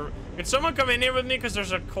jester. Can someone come in here with me? Because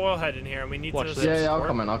there's a coil head in here, and we need Watch to... this. Yeah, I'll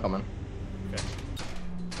come in. Okay.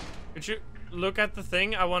 Could you look at the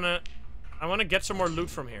thing? I wanna get some more loot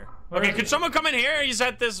from here. Okay, could someone come in here? He's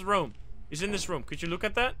at this room. He's in this room. Could you look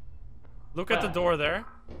at that? Look at the door there.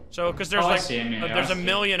 So, because there's like, there's a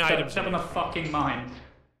million items. Step on the fucking mine.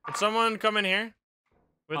 Could someone come in here?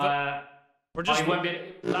 With or just...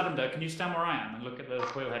 Lavender, can you stand where I am and look at the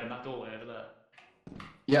coil head in that doorway over there?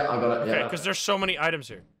 Yeah, I got it. Okay, Yeah. because there's so many items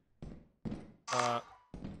here.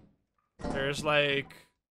 There's like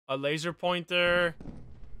a laser pointer.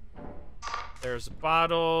 There's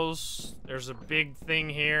bottles. There's a big thing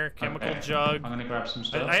here. Chemical jug. I'm gonna grab some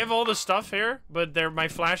stuff. I have all the stuff here, but they're my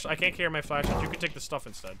flash. I can't carry my flashlight. You can take the stuff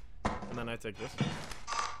instead, and then I take this.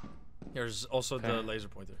 There's also the laser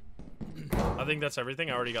pointer. I think that's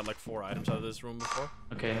everything. I already got like 4 items out of this room before.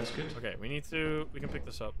 Okay, that's good. Okay, we can pick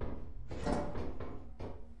this up.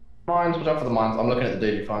 Mines, watch out for the mines. I'm looking at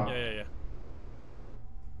the dude, fine. Yeah.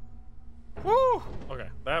 Woo! Okay,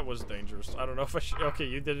 that was dangerous. I don't know if I should... Okay,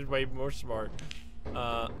 you did it way more smart.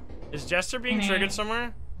 Is Jester being triggered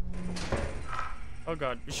somewhere? Oh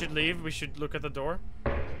god, we should leave. We should look at the door.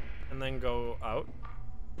 And then go out.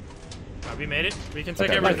 We made it. We can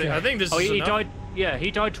take everything. I think this is he enough. died. Yeah,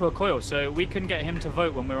 he died to a coil, so we can get him to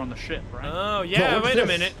vote when we're on the ship, right? Oh, yeah, wait a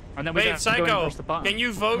minute. And then we wait, Psycho, can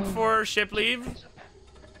you vote Mm. for ship leave?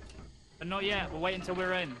 Not yet. We'll wait until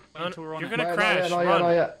we're in. Wait until we're on You're it. gonna crash. No, Run.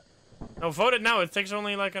 yeah. No, vote it now. It takes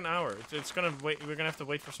only like an hour. It's gonna wait. We're gonna have to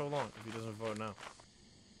wait for so long if he doesn't vote now.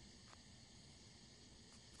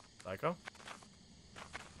 Psycho?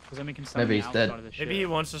 Because then we can stand Maybe on he's the outside dead. of the ship. Maybe he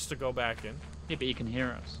wants us to go back in. Yeah, but he can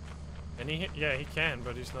hear us. And yeah, he can,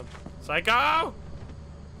 but he's not. Psycho!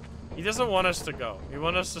 He doesn't want us to go. He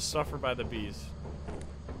wants us to suffer by the bees.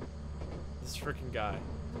 This freaking guy.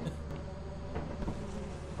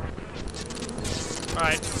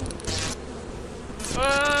 Alright.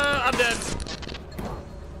 I'm dead.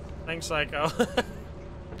 Thanks, Psycho.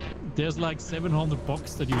 There's like 700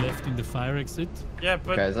 bucks that you left in the fire exit. Yeah,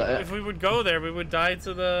 but Okay, is that it? if we would go there, we would die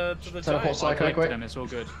to the Teleport giant. Psycho quick. Them, it's all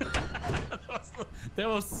good. There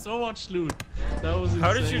was so much loot. That was insane.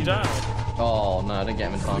 How did you die? Oh no, I didn't get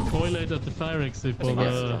him in time. Coil at the fire exit, but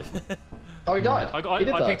Oh, he died. I He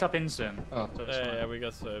did picked that. up Insim. Oh. So it's fine. Yeah, we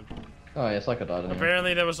got saved. Oh yeah, Psycho died. Anyway.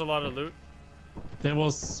 Apparently, there was a lot of loot. there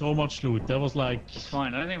was so much loot. There was like It's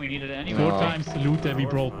fine. I don't think we needed it anyway. 4 No. times the loot that we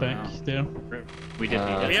brought back there. We did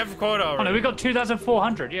need it. We have quota Oh already. no, we got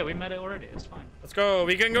 2,400. Yeah, we met it already. It's fine. Let's go.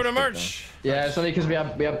 We can go to March. Yeah, it's only because we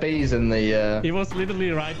have bees in the. It was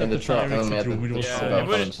literally right In at the the fire truck, and we exit had room. the- It was Yeah, so Yeah, it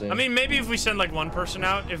would- currency. I mean, maybe if we send like one person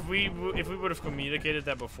out, if we would have communicated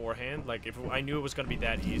that beforehand, like if I knew it was gonna be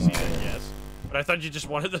that easy, then yes. But I thought you just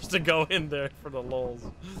wanted us to go in there for the lulz.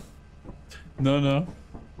 No.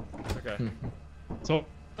 Okay. So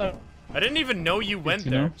I didn't even know you went to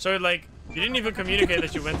there. know. So like, you didn't even communicate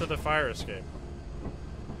that you went to the fire escape.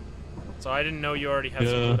 So I didn't know you already had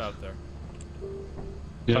some Yeah. loot out there.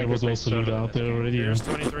 yeah, Like there was a big also loot server out there already. Yeah. There's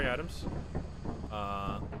 23 items.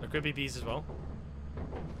 There could be bees as well.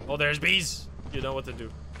 Oh, there's bees. You know what to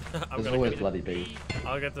do. I'm There's gonna always get bloody bees.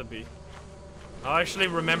 I'll get the bee. I'll actually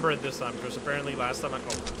remember it this time because apparently last time I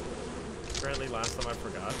forgot.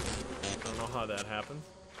 I don't know how that happened.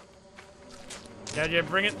 Yeah,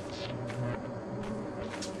 bring it.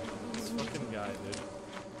 This fucking guy, dude.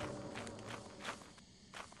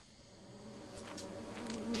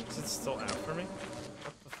 Is it still after me?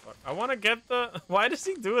 What the fuck? I want to get the... Why does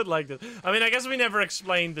he do it like this? I mean, I guess we never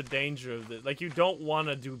explained the danger of it. Like, you don't want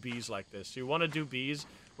to do bees like this. You want to do bees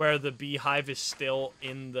where the beehive is still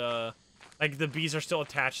in the... Like, the bees are still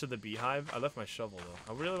attached to the beehive. I left my shovel,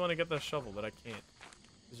 though. I really want to get that shovel, but I can't.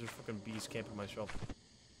 These are fucking bees camping my shovel.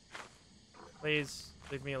 Please,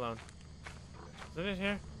 leave me alone. Is it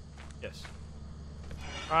here? Yes.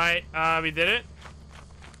 Alright, we did it.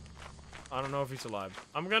 I don't know if he's alive.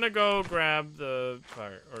 I'm gonna go grab the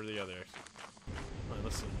fire or the other. Alright,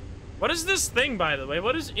 let's see. What is this thing, by the way?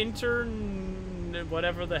 What is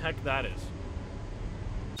whatever the heck that is?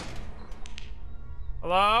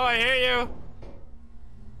 Hello, I hear you.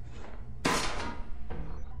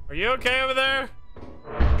 Are you okay over there?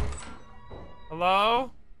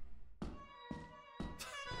 Hello?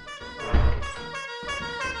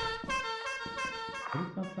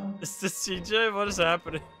 Is this CJ? What is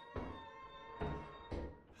happening?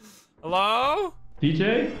 Hello?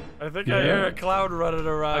 DJ? I think I hear a cloud running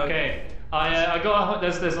around. Okay. I got.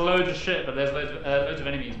 There's loads of shit, but there's loads of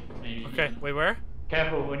enemies. Okay, wait, where?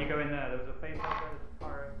 Careful when you go in there. There was a face up there. There's a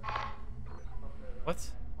turret.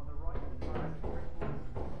 What? On the right, the turret.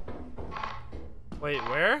 Wait,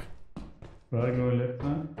 where? Right, go left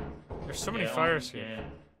now. There's so many fire escapes. Yeah.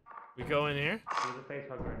 We go in here? There's a face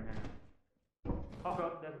hugger in here. Oh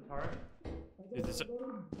god, there's a turret. Dude, there's a...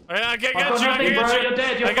 Oh, yeah, I got I've got you, I nothing, bro. got you. You're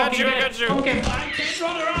dead. You're I got fucking you, I dead. got you. Okay, I can't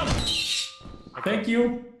run around. Thank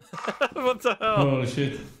you. What the hell? Oh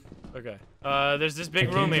shit. Okay. There's this big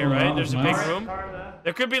I room can't here, go right? around, There's a nice. big room.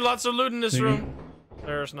 There could be lots of loot in this Thingy. room.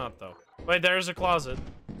 There's not, though. Wait, there's a closet.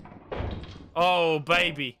 Oh,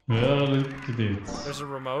 baby. Well, look at it. There's a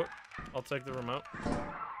remote. I'll take the remote.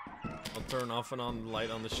 I'll turn off and on the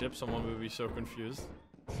light on the ship. Someone would be so confused.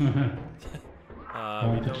 We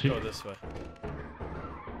don't go this way.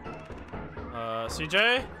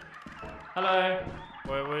 CJ? Hello.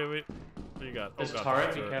 Wait. What do you got? There's oh, a God,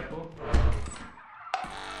 turret. there's Be careful.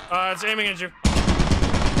 It's aiming at you.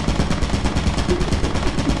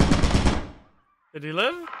 Did he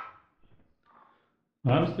live?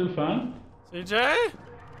 I'm still fine. CJ?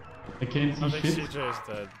 I can't see I think shit. CJ is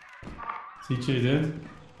dead. CJ dead?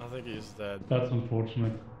 I think he's dead. That's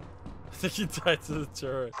unfortunate. I think he died to the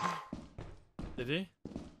turret. Did he?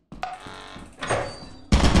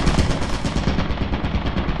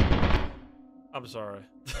 I'm sorry.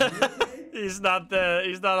 He's not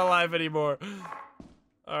alive anymore.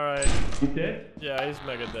 Alright. He dead? Yeah, he's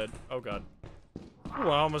mega dead. Oh god. Ooh,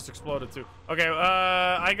 I almost exploded too. Okay,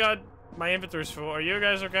 I got my inventory's full. Are you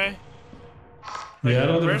guys okay? Yeah, I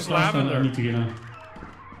don't Where's have a flashlight. Lavender? I need to get out.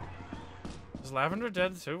 Is Lavender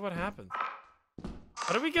dead too? What happened?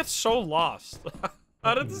 How did we get so lost?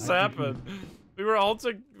 How did this happen? We were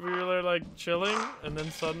like chilling and then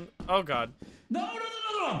sudden. Oh god. No, there's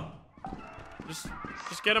another one!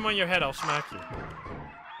 Just get him on your head. I'll smack you.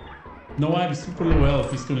 No, I have super low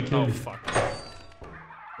health. He's gonna kill Oh me. fuck.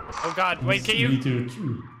 Oh god. Wait, can you? Need to...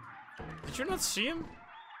 Did you not see him?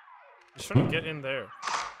 He's trying to get in there.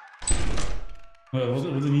 Well, was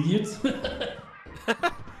an idiot?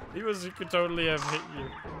 He could totally have hit you.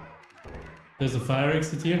 There's a fire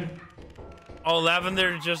exit here. Oh,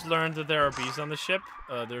 Lavender just learned that there are bees on the ship.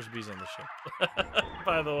 There's bees on the ship.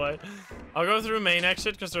 By the way. I'll go through main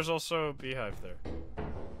exit because there's also a beehive there.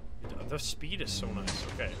 The speed is so nice.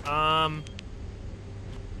 Okay.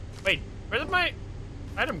 Wait, where did my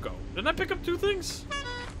item go? Didn't I pick up 2 things?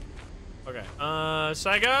 Okay.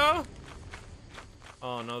 Psycho?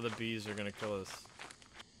 Oh no, the bees are gonna kill us.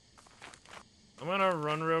 I'm gonna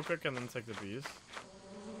run real quick and then take the bees.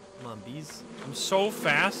 Come on, bees. I'm so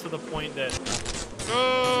fast to the point that...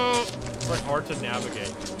 Oh! It's like hard to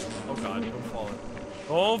navigate. Oh god, don't fall in.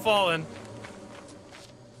 Don't fall in.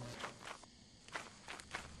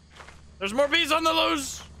 There's more bees on the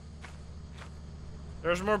loose!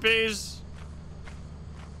 There's more bees.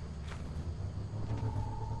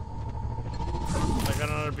 I got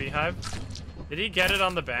another beehive. Did he get it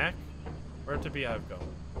on the back? Where'd the beehive go?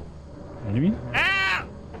 What do you mean? Ah!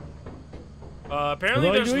 Apparently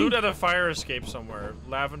What are you there's doing? loot at a fire escape somewhere.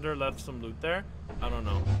 Lavender left some loot there. I don't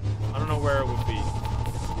know. I don't know where it would be.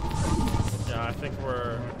 Yeah, I think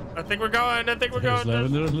we're going. I think we're There's going.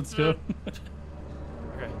 Lavender, let's go.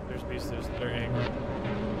 Okay, there's bees. They're angry.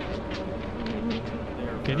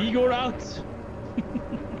 Can he go out?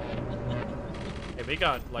 Hey, we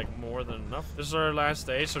got like more than enough. This is our last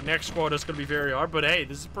day, so next squad is gonna be very hard. But hey,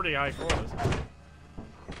 this is pretty high quality.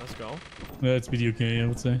 Let's go. Yeah, it's pretty okay, I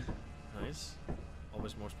would say. Nice.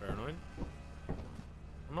 Always most paranoid. I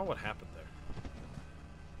don't know what happened there.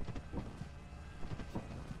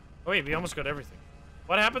 Oh wait, we almost got everything.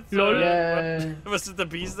 What happened to Yeah. was it the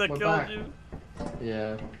bees that We're killed back. you?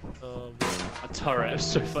 Yeah. A turret is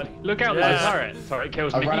so funny. Look out, Yeah. that turret. Turret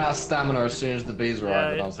kills I me. ran out of stamina as soon as the bees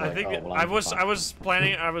arrived, and I was like, think oh, well, I I'm was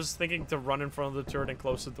fine. I was thinking to run in front of the turret and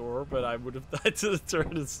close the door, but I would have died to the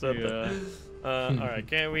turret instead. Yeah. All right,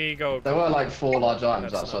 can we go? There were like 4 large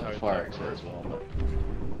items That's not outside the how it fire exit as well,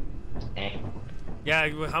 but...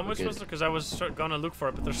 Yeah, how much good. was it? Because I was gonna look for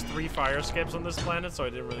it, but there's 3 fire escapes on this planet, so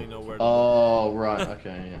I didn't really know where. To Oh, right,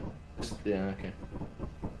 okay, yeah. Yeah, okay.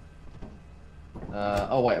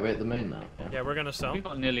 Oh wait, we're at the moon now. Yeah, we're gonna sell. We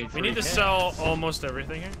got nearly. We need to 3K. sell almost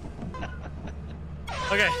everything here.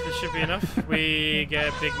 Okay, this should be enough. We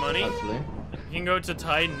get big money. Hopefully. You can go to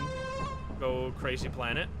Titan, go Crazy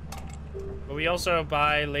Planet. But we also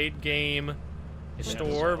buy late game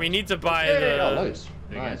store. We need to buy loads.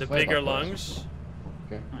 Nice. the Way bigger above those. lungs.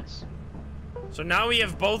 Okay. Nice. So now we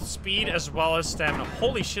have both speed as well as stamina.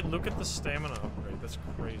 Holy shit, look at the stamina upgrade. That's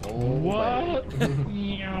crazy. Oh, What?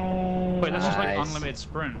 Wait, that's just like Nice. unlimited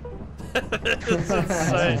sprint. That's That's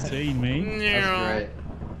insane. insane, man. That's great.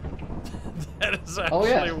 That is actually Oh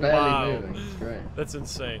yeah, it's barely wow. moving. It's great. That's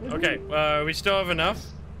insane. Okay, we still have enough.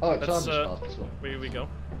 Oh, it Let's, charges fast as well. We go.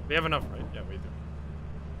 We have enough, right? Yeah, we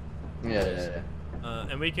do. Yeah.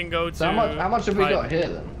 And we can go to. So how much have we Titan. got here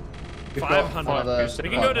then? We've got 500. another We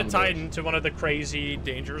can go to 500. Titan, to one of the crazy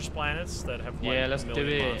dangerous planets that have like Yeah, let's a do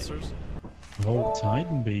million it. monsters. Oh,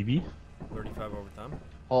 Titan, baby. 35 overtime.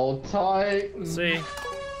 Hold tight. Let's see.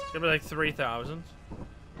 It's gonna be like 3,000.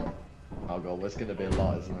 Oh god, it's gonna be a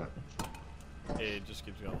lot, isn't it? It just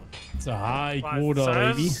keeps going. It's a high Five, quota,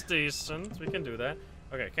 baby. that's decent. We can do that.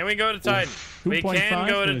 Okay, can we go to Titan? We 2.5 can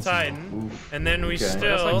go to minutes. Titan, Oof. and then we Okay. That's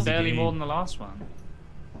still. like barely game. more than the last one.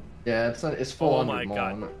 Yeah, it's Oh 400 my more,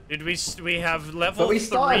 god! isn't it? Dude, we have level But we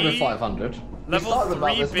started 3. with 500. We Level started with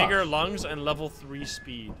about 3 this bigger much. lungs and level 3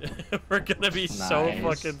 speed. We're gonna be so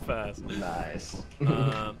Nice. fucking fast. Nice.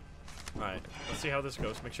 Alright, let's see how this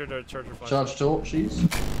goes. Make sure to charge your flash. Charge torches. Here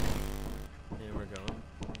we're going.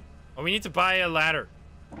 Oh, we need to buy a ladder.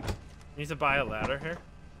 We need to buy a ladder here.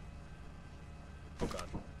 Oh god,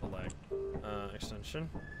 the lag. Extension.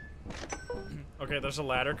 Okay, there's a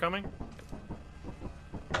ladder coming.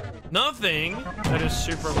 Nothing! That is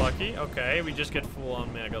super lucky. Okay, we just get full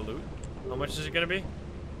on mega loot. How much is it gonna be?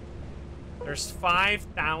 There's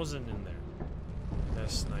 5,000 in there.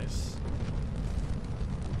 That's nice.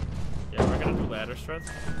 Yeah, we're gonna do ladder strats.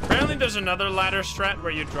 Apparently there's another ladder strat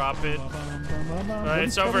where you drop it.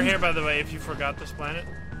 It's over here, by the way, if you forgot this planet.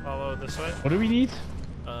 Follow this way. What do we need?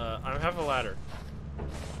 I have a ladder.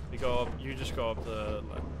 We go up, you just go up the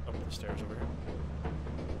stairs over here.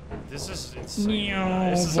 This is insane.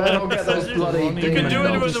 Guys. Better not get those bloody You can do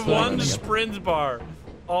demon it with dogs one running. sprint bar.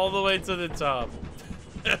 All the way to the top.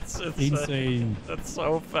 That's insane. Insane. That's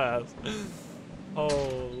so fast.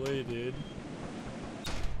 Holy dude.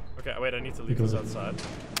 Okay, wait, I need to leave this outside.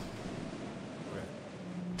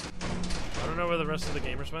 Okay. I don't know where the rest of the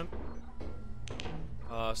gamers went.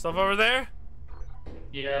 Stuff over there?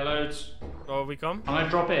 Yeah, loads. Oh, we come? I'm gonna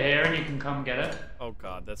drop it here and you can come get it. Oh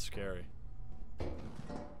god, that's scary.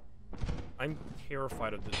 I'm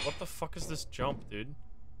terrified of this. What the fuck is this jump, dude?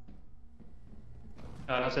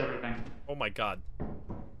 That's everything. Oh my god.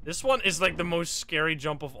 This one is like the most scary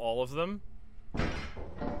jump of all of them.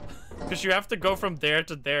 Because you have to go from there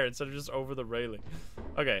to there instead of just over the railing.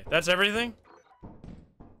 Okay, that's everything?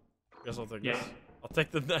 Guess I'll take this. I'll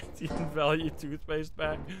take the 19 value toothpaste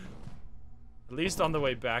back. At least on the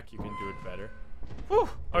way back you can do it better. Whew,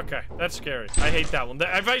 okay, that's scary. I hate that one.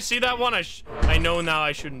 If I see that one, I know now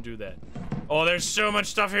I shouldn't do that. Oh, there's so much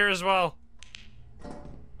stuff here as well.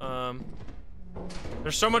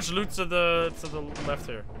 There's so much loot to the left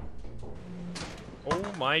here. Oh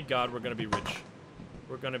my god, we're gonna be rich.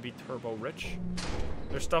 We're gonna be turbo rich.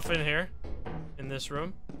 There's stuff in here, in this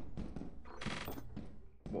room.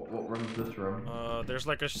 What room's this room? There's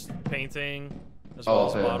like a painting, as well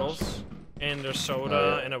as okay, bottles, nice. and there's soda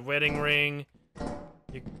Oh, yeah. and a wedding ring.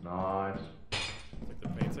 Nice. Like the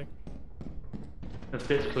painting. The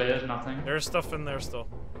bit's clear, there's nothing. There's stuff in there still.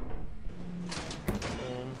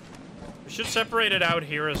 We should separate it out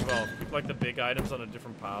here as well. Keep like the big items on a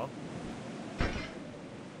different pile.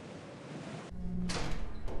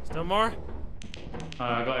 Still more?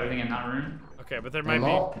 I got everything in that room. Okay, but there might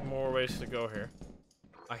more? be more ways to go here.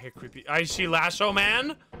 I hear creepy. I see Lasso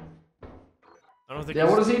Man. I don't think. Yeah,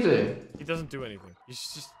 what does he do? He doesn't do anything. He's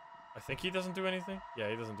just. I think he doesn't do anything. Yeah,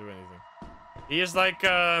 he doesn't do anything. He is like.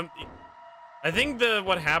 I think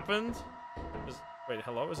what happened. Is, wait,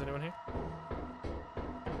 hello? Is anyone here?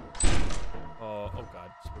 Oh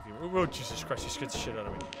god. Spooky. Oh Jesus Christ! He scared the shit out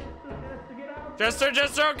of me. Jester,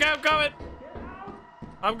 okay, I'm coming.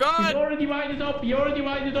 I'm going. He's already winded up. You already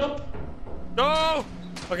winded up. No.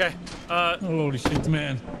 Okay. Holy shit,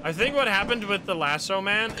 man. I think what happened with the Lasso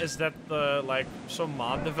Man is that some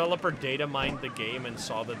mod developer data mined the game and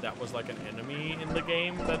saw that that was like an enemy in the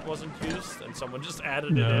game that wasn't used, and someone just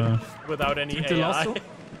added it in without any AI.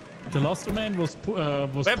 The last man was Wait,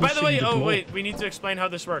 by the way, pushing wait, we need to explain how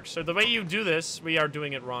this works. So the way you do this, we are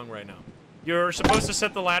doing it wrong right now. You're supposed to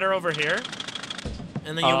set the ladder over here,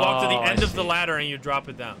 and then you walk to the end of the ladder and you drop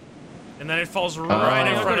it down. And then it falls right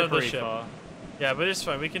in I'll front go of the pretty ship. far. Yeah, but it's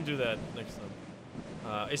fine. We can do that next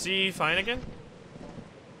time. Is he fine again?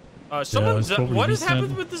 Someone, it's probably what has reset.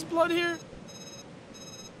 happened with this blood here?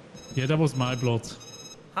 Yeah, that was my blood.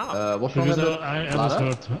 How? What's wrong with Because the I was ladder?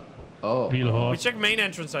 hurt Oh. real We hard. check main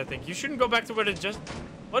entrance, I think. You shouldn't go back to where it just...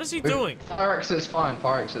 What is he doing? Fire exit's fine.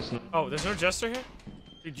 Fire exit's not. Oh, there's no jester here?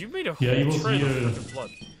 Dude, you made a Yeah, he whole was trail here. of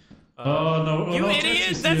blood. Oh no! Oh, You no, idiot!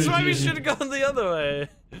 Jesse's That's here, why we here, should here. have gone the other way.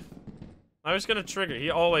 I was gonna trigger. He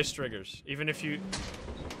always triggers. Even if you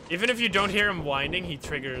don't hear him whining, he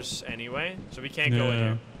triggers anyway. So we can't go in Yeah.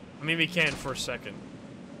 here. I mean, we can for a second.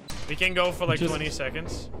 We can go for like Just- 20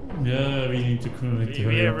 seconds. Yeah, we need to connect.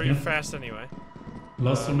 We are really fast anyway.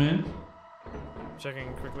 Last man.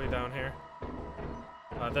 Checking quickly down here.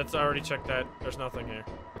 That's I already checked that. There's nothing here.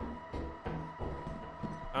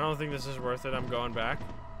 I don't think this is worth it. I'm going back.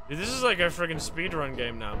 Dude, this is like a friggin' speedrun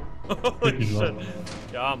game now. Holy shit.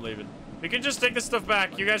 Yeah, I'm leaving. We can just take this stuff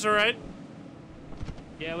back. You guys alright?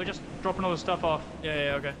 Yeah, we're just dropping all the stuff off.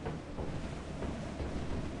 Yeah, okay.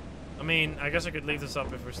 I mean, I guess I could leave this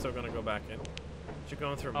up if we're still gonna go back in. You're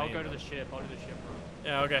going through I'll main, go to though. the ship. I'll do the ship run.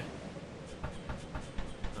 Yeah, okay.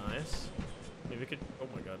 Nice. Maybe we could... Oh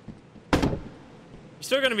my god. He's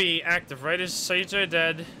still gonna be active, right? Is CJ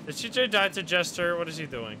dead? Did CJ die to Jester? What is he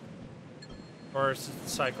doing? Or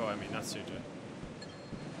Psycho, I mean, not CJ.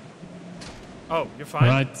 Oh, you're fine?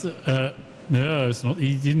 Right. No, it's not.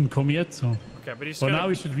 He didn't come yet. So. Okay, but he's But gonna... now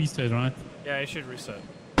we should reset, right? Yeah, he should reset.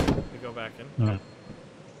 We go back in. No.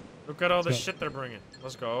 Look at all the Let's go. shit they're bringing.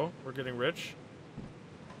 Let's go. We're getting rich.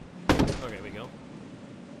 Okay, we go.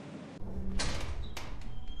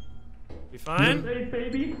 We fine? Safe,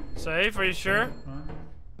 baby. Safe? Are you sure?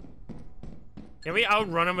 Can we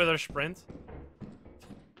outrun him with our sprint?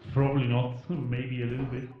 Probably not. Maybe a little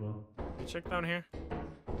bit, but. Can you check down here?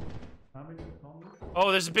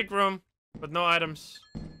 Oh, there's a big room, but no items.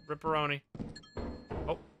 Ripperoni.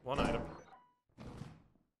 Oh, one item.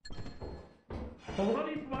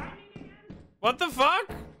 What the fuck?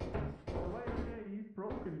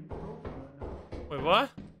 Wait, what?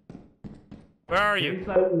 Where are you?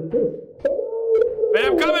 Wait,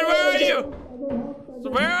 I'm coming. Where are you? So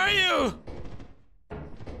where are you?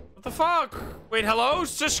 What the fuck? Wait, hello?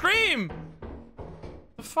 Just scream.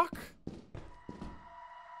 What the fuck?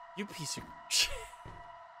 You piece of shit.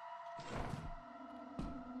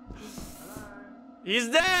 He's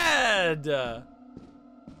dead.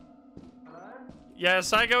 Yeah,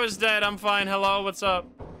 Psycho is dead. I'm fine. Hello, what's up?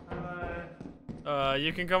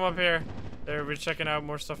 You can come up here. There, we're checking out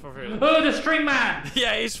more stuff over here. Oh, the string man!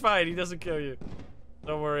 Yeah, he's fine. He doesn't kill you.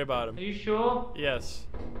 Don't worry about him. Are you sure? Yes.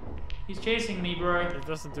 He's chasing me, bro. He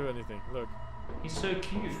doesn't do anything. Look. He's so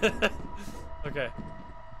cute. Okay.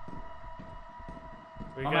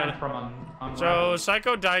 We I'm got out from So,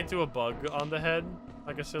 Psycho died to a bug on the head,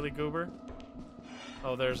 like a silly goober.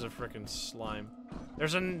 Oh, there's a freaking slime.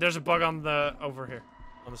 There's a bug on the over here,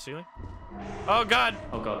 on the ceiling. Oh god!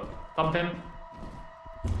 Oh god. Thump him.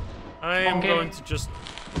 I am Okay. going to just.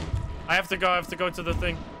 I have to go to the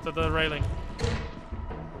thing, to the railing.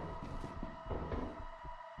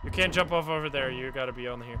 You can't jump off over there. You gotta be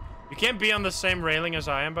on here. You can't be on the same railing as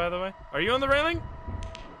I am, by the way. Are you on the railing?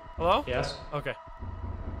 Hello? Yes. Okay.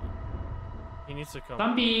 He needs to come.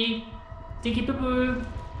 Thumpy. Stinky poo poo.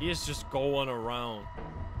 He is just going around.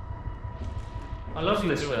 I love What's he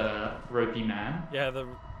this doing? ropey man. Yeah, the...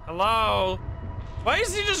 Hello? Why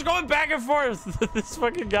is he just going back and forth? This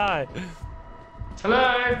fucking guy.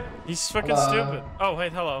 Hello. He's fucking Hello. stupid. Oh,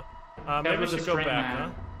 wait, hello. Maybe we with the should go string back,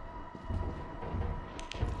 man. huh?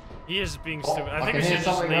 He is being stupid. I I think we can hear should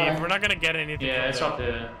just something leave. going. We're not gonna get anything. Yeah, from it's there. up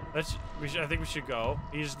there. I think we should go.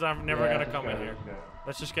 He's never Yeah, gonna let's come go, in here. let's go.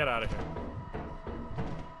 Let's just get out of here.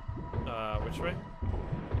 Which way?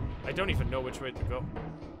 I don't even know which way to go.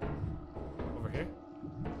 Over here?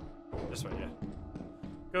 This way, yeah.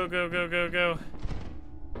 Go, go, go, go, go.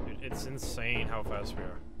 Dude, it's insane how fast we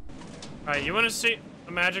are. Alright, you wanna see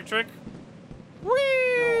a magic trick?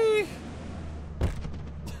 Whee!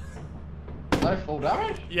 No full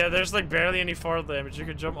damage? Yeah, there's like barely any fall damage. You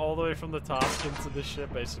can jump all the way from the top into the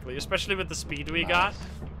ship, basically. Especially with the speed we got.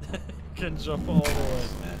 You can jump all the way.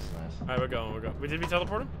 Nice, nice. Alright, we're going. Did we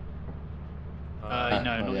teleport him? No, not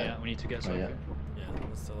not yet. yet. We need to get Not yet. something. Yeah,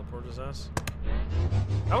 let's teleport his ass.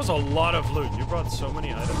 That was a lot of loot. You brought so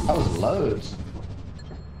many items. That was loads.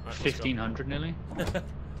 Alright, let's go. 1500 nearly.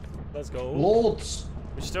 Let's go. Lords.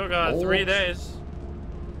 We still got Lords. 3 days.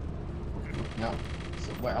 Yeah.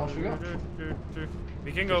 So where else we go?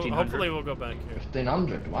 We can go. 1500. Hopefully, we'll go back here.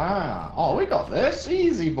 1500. Wow. Oh, we got this.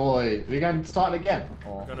 Easy, boy. We're going to start again.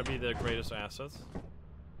 Or... Gonna be the greatest assets.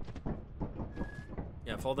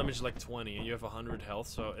 Yeah, fall damage is like 20, and you have 100 health,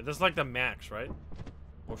 so that's like the max, right?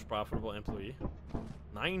 Most profitable employee.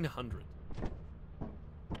 900.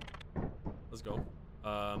 Let's go.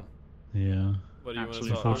 Yeah. What do you want Actually,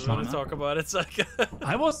 to talk? What do you want to Phasmophobia. talk about? It's like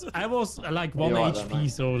I was like 1 You're right there, HP,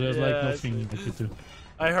 mate. so there's Yeah, like I nothing I could do.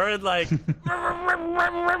 I heard like, and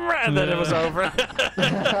then it was over. All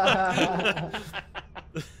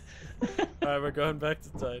right, we're going back to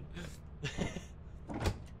Tide.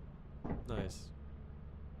 Nice.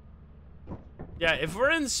 Yeah, if we're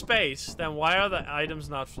in space, then why are the items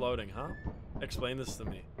not floating, huh? Explain this to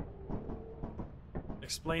me.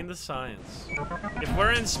 Explain the science. If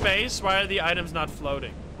we're in space, why are the items not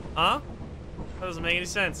floating? Huh? That doesn't make any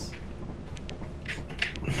sense.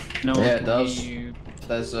 No, Yeah, it can does. you-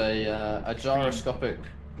 There's a gyroscopic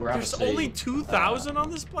gravity. There's only 2,000 on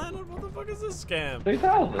this planet? What the fuck is this scam?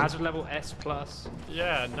 2,000? Hazard level S plus.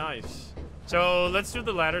 Yeah, nice. So, let's do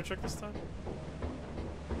the ladder trick this time.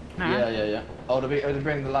 Nah. Yeah. Oh, to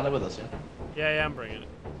bring the ladder with us, yeah? Yeah, I'm bringing it.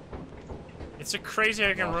 It's so crazy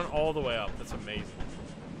I can run all the way up. That's amazing.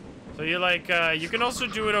 So you like, you can also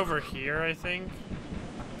do it over here, I think.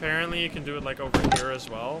 Apparently you can do it like over here as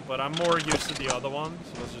well, but I'm more used to the other one,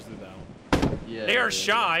 so let's just do that one. Yeah. They are yeah.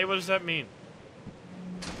 shy, what does that mean?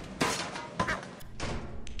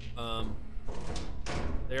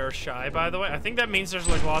 They are shy, by the way. I think that means there's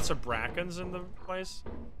like lots of brackens in the place.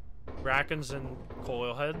 Brackens and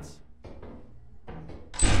coil heads.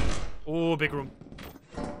 Ooh, big room.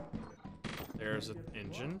 There's an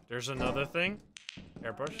engine. There's another thing.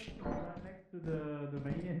 Airbrush. Next to the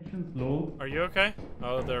main entrance, lol. Are you okay?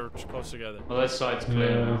 Oh, they're close together. Well, this side's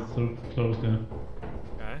clear Yeah, now. it's sort of close there.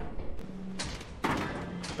 Okay.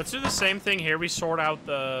 Let's do the same thing here. We sort out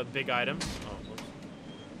the big items. Oh,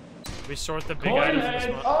 whoops. We sort the big Coil items. head! This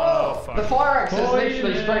one. Oh, fuck. the fire axe is Oh,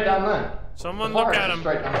 literally yeah. straight down there. Someone The fire look axe at is him.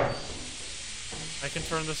 straight down there. I can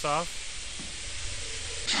turn this off.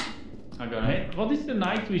 I got Hey, it. what is the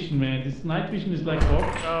night vision, man? This night vision is like what?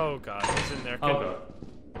 Oh god, he's in there. Oh, Good.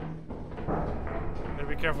 Gotta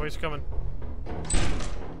be careful, he's coming.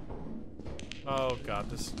 Oh god,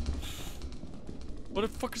 this. What the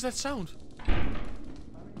fuck is that sound?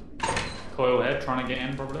 Coil head trying to get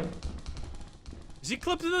in, probably. Is he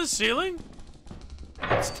clipped into the ceiling?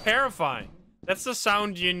 It's terrifying. That's the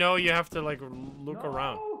sound you know you have to like look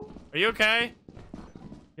around. Are you okay?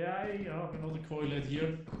 Yeah, I have another coil head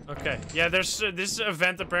here. Okay. Yeah, there's this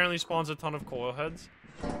event apparently spawns a ton of coil heads.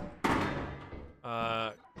 Is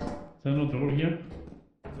there no door here?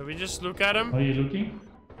 So we just look at him. Are you looking?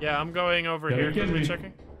 Yeah, I'm going over Yeah, here. we can Are we read.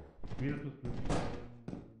 checking? We're just looking.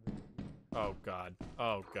 Oh god.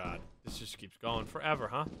 Oh god. This just keeps going forever,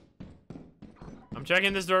 huh? I'm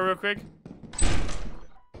checking this door real quick.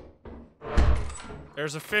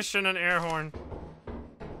 There's a fish and an air horn.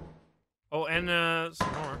 Oh, and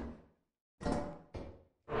some more.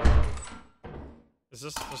 Is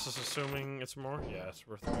this is assuming it's more? Yeah, it's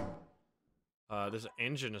worth it. There's an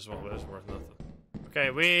engine as well, but it's worth nothing. Okay,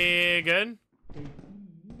 we good?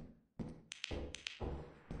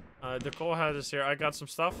 The coal head is here. I got some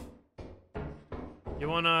stuff. You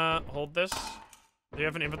wanna hold this? Do you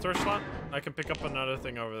have an inventory slot? I can pick up another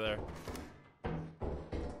thing over there.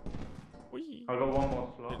 Whee. I got one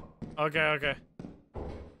more slot. Okay.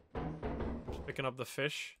 Just picking up the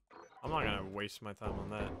fish. I'm not gonna waste my time on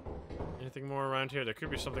that. Anything more around here? There could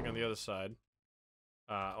be something on the other side.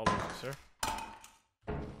 I'll do this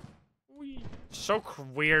here. Whee. So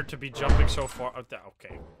weird to be jumping so far.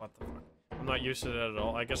 Okay, what the fuck? I'm not used to that at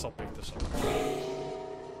all. I guess I'll pick this up.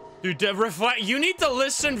 Dude, you need to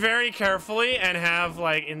listen very carefully and have,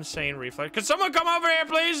 like, insane reflex. Could someone come over here,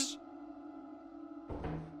 please?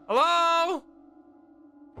 Hello?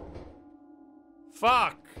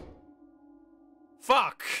 Fuck.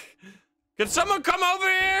 Could someone come over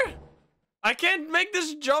here? I can't make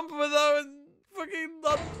this jump without fucking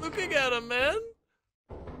not looking at him, man.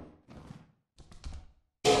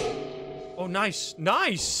 Oh, nice.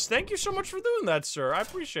 Nice. Thank you so much for doing that, sir. I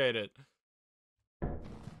appreciate it.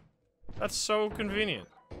 That's so convenient.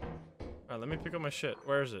 Alright, let me pick up my shit.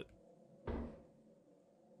 Where is it?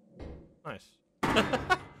 Nice.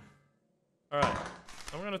 Alright.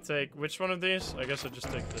 I'm gonna take... Which one of these? I guess I'll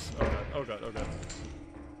just take this. Oh god, oh god, oh god.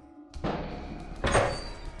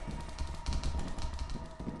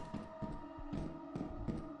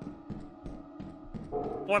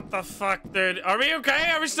 What the fuck, dude? Are we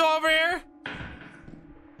okay? Are we still over here?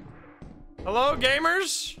 Hello,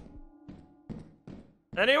 gamers?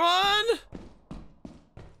 Anyone?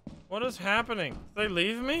 What is happening? Did they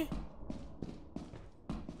leave me?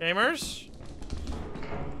 Gamers?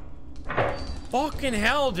 Fucking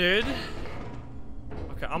hell, dude.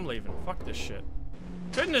 Okay, I'm leaving. Fuck this shit.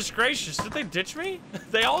 Goodness gracious, did they ditch me?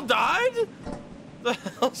 They all died? What the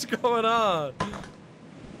hell's going on?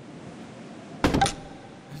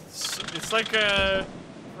 It's like they're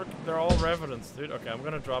all revenants, dude. Okay, I'm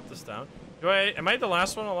gonna drop this down. Am I the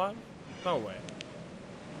last one alive? No way.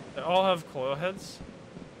 They all have coil heads.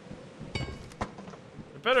 They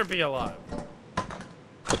better be alive.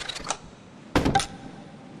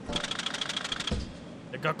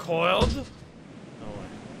 They got coiled? No way.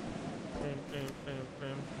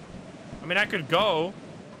 I mean, I could go,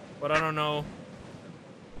 but I don't know.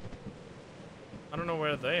 I don't know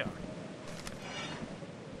where they are.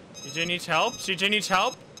 CJ needs help. CJ needs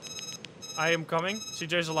help. I am coming.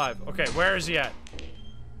 CJ's alive. Okay, where is he at?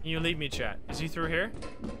 Can you leave me, chat? Is he through here?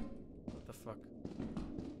 What the fuck?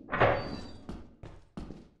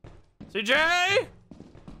 CJ!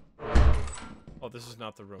 Oh, this is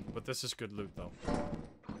not the room, but this is good loot, though.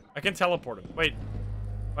 I can teleport him. Wait.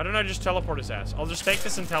 Why don't I just teleport his ass? I'll just take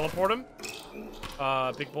this and teleport him.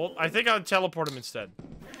 Big bolt. I think I'll teleport him instead.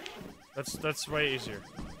 That's way easier.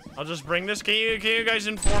 I'll just bring this. Can you guys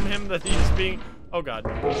inform him that he's being... Oh, God.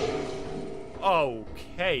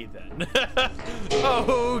 Okay, then.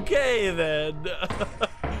 Okay, then.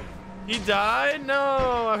 He died? No,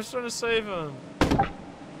 I was trying to save him.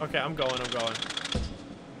 Okay, I'm going.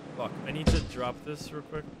 Fuck, I need to drop this real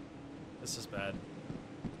quick. This is bad.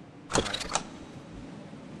 Alright.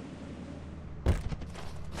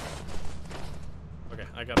 Okay,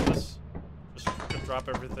 I got this. Just fucking drop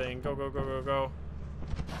everything. Go, go, go, go, go.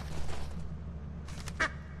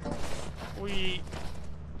 We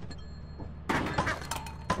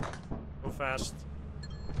go fast.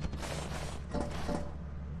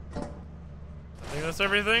 I think that's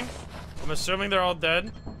everything. I'm assuming they're all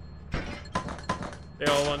dead. They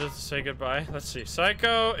all wanted to say goodbye. Let's see.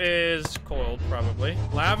 Psycho is coiled, probably.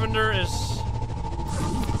 Lavender is...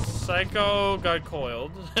 Psycho got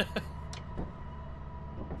coiled.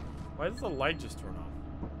 Why does the light just turn off?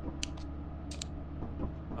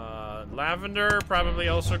 Lavender probably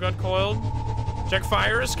also got coiled. Check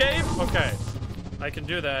fire escape? Okay. I can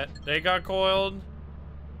do that. They got coiled.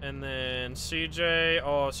 And then CJ...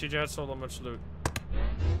 Oh, CJ had so much loot.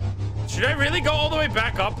 Should I really go all the way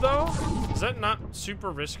back up, though? Is that not super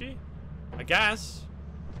risky? I guess.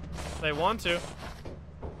 If they want to.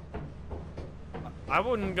 I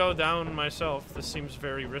wouldn't go down myself. This seems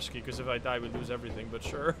very risky, because if I die, we lose everything, but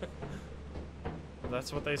sure.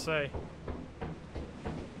 That's what they say.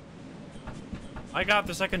 I got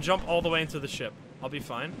this. I can jump all the way into the ship. I'll be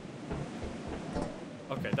fine.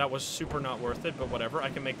 Okay, that was super not worth it, but whatever. I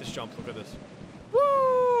can make this jump. Look at this.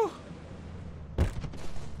 Woo!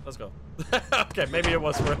 Let's go. Okay, maybe it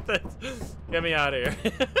was worth it. Get me out of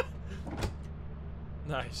here.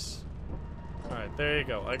 Nice. Alright, there you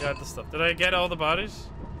go. I got the stuff. Did I get all the bodies?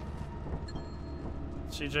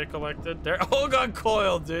 CJ collected. They're all got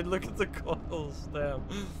coiled, dude. Look at the coils. Damn.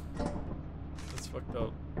 That's fucked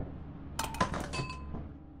up.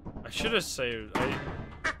 I should have saved.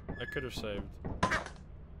 I could have saved.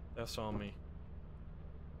 That's on me.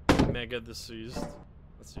 Mega deceased.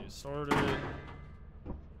 Let's see. Sorted.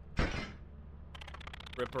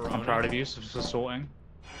 Ripperoni. I'm proud of you for sorting.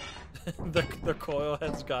 the coil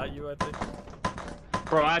heads got you, I think.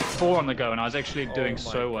 Bro, I had 4 on the go, and I was actually doing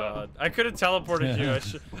so well. I could have teleported you.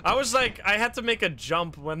 I was like, I had to make a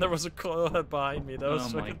jump when there was a coil head behind me. That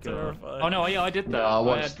was fucking terrifying. Oh no, yeah, I did that. Yeah, I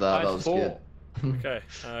watched that. That was 4. good. Okay,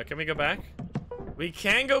 can we go back? We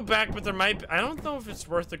can go back, but there might be, I don't know if it's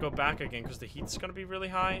worth to go back again, because the heat's gonna be really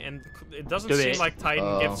high, and it doesn't seem like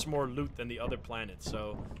Titan gives more loot than the other planets,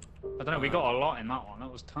 so... I don't know, we got a lot in that one.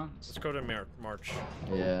 That was tons. Let's go to March.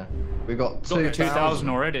 Yeah. We got 2,000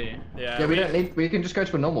 already. Yeah, we don't need... We can just go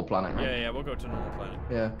to a normal planet, right? Yeah, we'll go to a normal planet.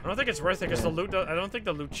 Yeah. I don't think it's worth it, because the loot... I don't think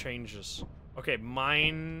the loot changes. Okay,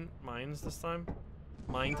 mines this time?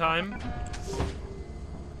 Mine time?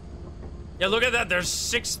 Yeah, look at that. There's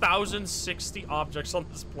 6,060 objects on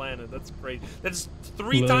this planet. That's great. That's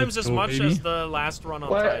 3 times as much as the last run on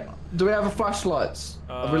Titan. Do we have flashlights?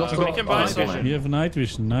 Have we lost we can buy some. We have night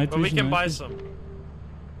vision. But we can buy some.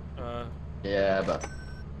 Yeah, but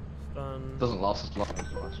stun. Doesn't last as long as the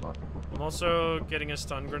flashlight. I'm also getting a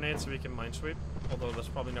stun grenade so we can minesweep. Although that's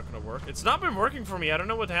probably not going to work. It's not been working for me. I don't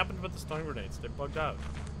know what happened with the stun grenades. They bugged out.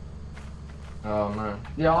 Oh no.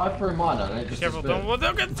 Yeah, I threw mine on it. Be careful,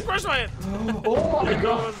 don't get squished by it! Oh my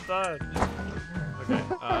god! Almost died.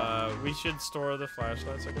 Okay, we should store the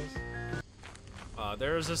flashlights, I guess.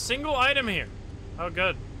 There is a single item here. Oh,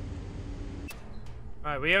 good.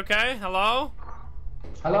 Alright, we okay? Hello?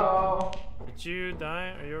 Hello? Did you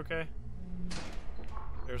die? Are you okay?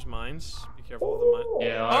 There's mines. Be careful of the mine.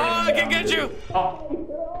 Yeah, I can get you!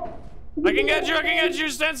 I can get you, I can get you,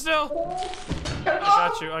 stand still.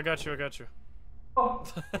 I got you. Oh,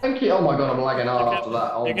 thank you. Oh my god, I'm lagging out after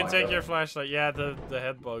that. Oh you can my take god. your flashlight. Yeah, the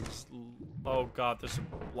head bugs. Oh god, there's a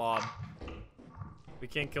blob. We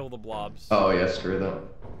can't kill the blobs. Oh yeah, screw that.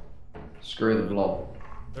 Screw the blob.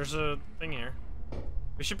 There's a thing here.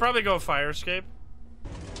 We should probably go fire escape.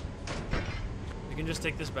 You can just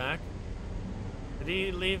take this back. Did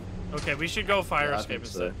he leave? Okay, we should go fire escape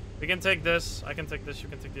instead. We can take this. I can take this. You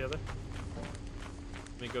can take the other.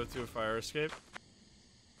 Let me go through a fire escape.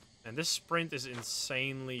 And this sprint is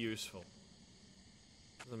insanely useful.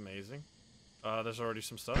 It's amazing. There's already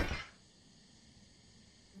some stuff.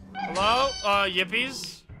 Hello?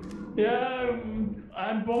 Yippies? Yeah,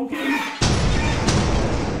 I'm bonking.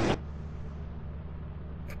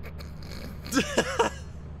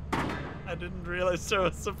 I didn't realize there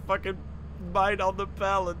was a fucking mine on the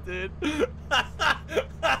pallet, dude.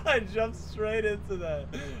 I jumped straight into that.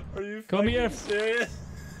 Are you Come here. serious?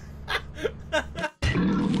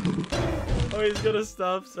 Oh, he's gonna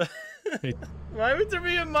stop. Wait. Why would there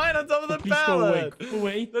be a mine on top of the Please pallet? go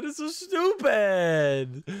away. That is so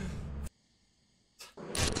stupid.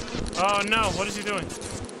 Oh no, what is he doing?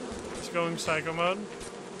 He's going psycho mode.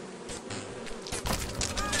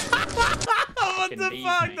 What the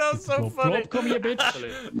fuck? That was so funny. Come here,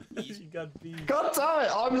 bitch. You got beat. God damn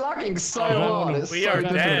it, I'm lagging so hard. It's We so are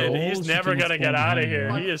difficult. dead. He's Holes never you can gonna get spawn out of behind here.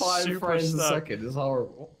 Like He is 5 super frames a stuck. second. It's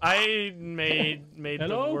horrible. I made the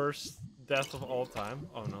Hello? worst death of all time.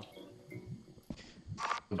 Oh no.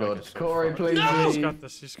 Oh god, Corey, please. No! He's leave. got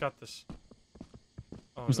this. He's got this.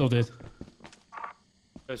 Oh, I'm so dead.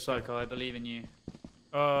 Go Psycho, I believe in you.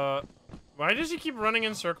 why does he keep running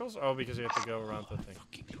in circles? Oh, because he has to go around the thing.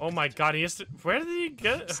 Oh my god, he has to. Where did he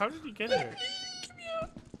get? How did he get here?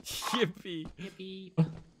 Yippee. Yippee.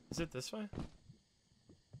 Is it this way?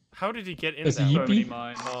 How did he get in There's a that? So many yippee.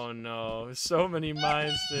 mines. Oh no, so many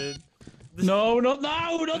mines, dude. No, not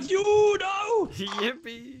now, not you, no!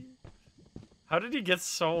 Yippee. How did he get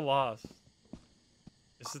so lost?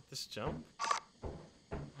 Is it this jump?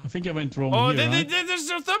 I think I went wrong Oh, here, right? there's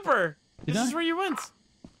a thumper. Did This I? is where you went.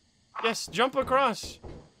 Yes, jump across.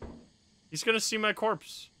 He's gonna see my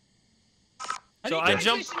corpse. So I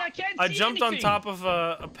jumped on top of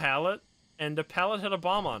a pallet, and the pallet had a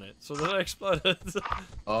bomb on it, so then it exploded.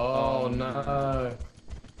 Oh no.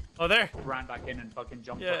 Oh, there. Ran back in and fucking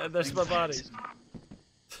jumped. Yeah, off. there's my body.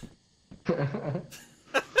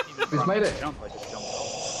 He's made it. Jump, I just jumped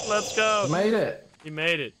off. Let's go. Made it. He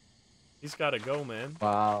made it. He's gotta go, man.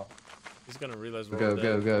 Wow. He's gonna realize we're Go, all go,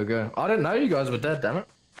 dead. go, go. I didn't know you guys were dead, damn it.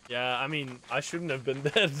 Yeah, I mean, I shouldn't have been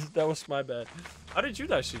dead. That was my bad. How did you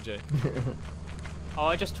die, CJ? Oh,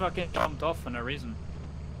 I just fucking jumped off for no reason.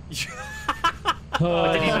 Oh,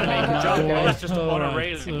 I didn't even make a jump. I was just on a alright,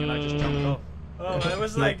 railing and I just jumped off. Oh, I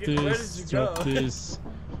was drop like, where did this, you go? drop this.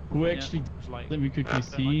 Who Yeah, actually... it's like, Let me quickly I'm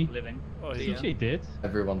see. like living. Oh, See ya. CJ dead.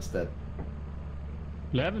 Everyone's dead.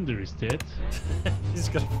 Lavender is dead. He's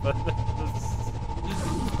gonna find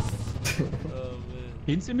Oh man.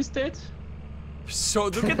 Insym is dead. So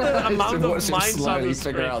look at the amount of Watch him mines on slowly the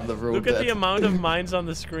figure screen. out the rule Look at the dead. amount of mines on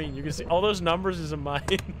the screen. You can see all those numbers is a mine.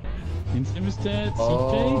 Insym is dead. CJ.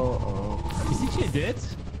 Oh, Is CJ dead?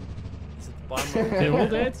 It's at the bottom of They're all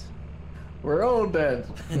dead? We're all dead.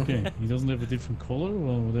 Okay, he doesn't have a different color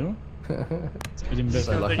or whatever. Let's get him back.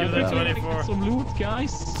 So lucky Thank you, for that. 24. Get some loot,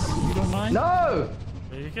 guys. If you don't mind. No!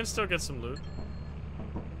 You can still get some loot.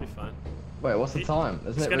 Be fine. Wait, what's the time?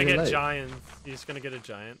 Isn't He's it gonna really get late? giant. He's gonna get a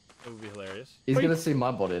giant. It would be hilarious. He's Wait. gonna see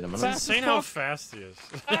my body in a minute. Fast. Insane how fast he is.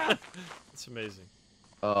 It's amazing.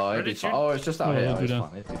 Oh, Where he'd be did you- fine. Oh, it's just out Oh, here. don't Oh, do it's that.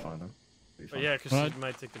 fine. It'd be fine then. It'd be But fine. yeah, because Right. he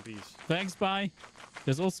might take the bees. Thanks, bye.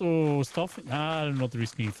 There's also stuff. I'm not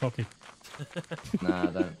risking it. Fuck it. Nah,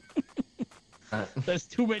 don't. There's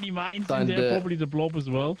too many mines Don't in do there. it. Probably the blob as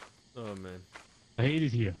well. Oh man. I hate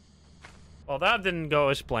it here. Well, that didn't go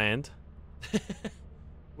as planned.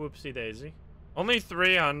 Whoopsie daisy. Only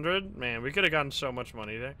 300? Man, we could have gotten so much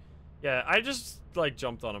money there. Yeah, I just, like,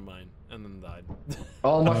 jumped on a mine and then died.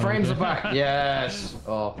 Oh, my frames are back. Yes.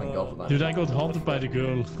 Oh, thank God for that. Dude, I got hunted by the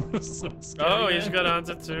girl. So scary, Oh, he's man. got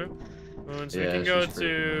hunted too. So we Yeah, can go she's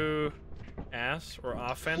to ass or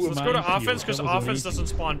offense. Who Let's am go to I to you? offense because That was offense amazing. doesn't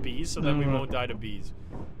spawn bees, so then we Alright. won't die to bees.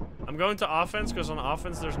 I'm going to offense because on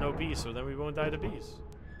offense there's no bees, so then we won't die to bees.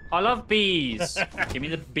 I love bees. Give me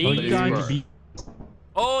the Oh, you bees. guys Bees. be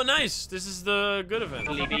Oh, nice! This is the good event.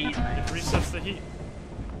 Only bees. It resets the heat.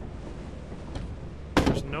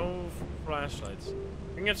 There's no flashlights.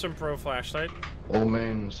 We can get some pro flashlight. All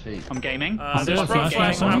moons heat. I'm gaming. There's got pro flashlights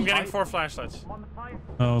flashlight. on. I'm getting 4 flashlights.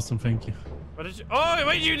 awesome, thank you. What did you? Oh,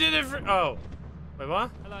 wait, you did it for. Oh. Wait,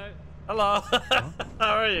 what? Hello. Hello.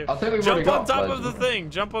 How are you? I think we've Jump already on got top loads of the of them. thing.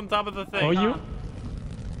 Jump on top of the thing. Oh, you?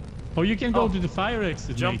 Oh, you can go to the fire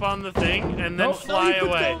exit. Jump mate. on the thing and then No, fly you could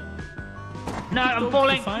away. go- No, go I'm to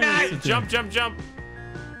falling. the fire No. exit then. Jump.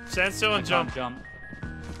 Stand still and jump. Jump.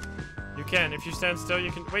 You can. If you stand still,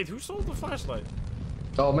 you can. Wait, who sold the flashlight?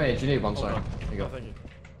 Oh, mate, do you need one? Sorry. Here you Oh, go. thank you.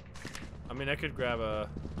 I mean, I could grab a.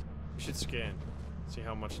 We should scan. See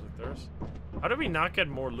how much loot there is. How did we not get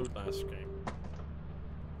more loot last game?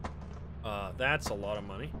 That's a lot of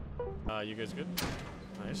money. You guys good?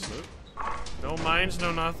 Nice loot. No mines,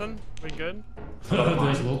 no nothing. We good?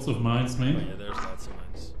 There's lots of mines, Oh, man. yeah, there's lots of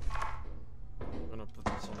mines. I'm gonna put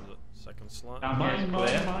this on the second slot. Down here is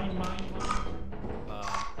clear.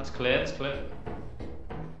 Uh, That's clear. It's clear.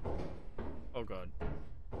 oh god.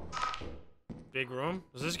 Big room.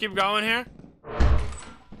 Does this keep going here?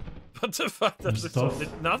 What the fuck? There's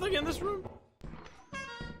Stuff. nothing in this room?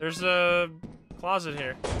 There's a closet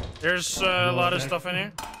here. There's a lot of stuff in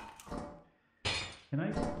here. Can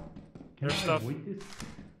I? There's stuff. Avoid this?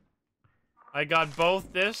 I got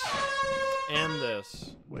both this and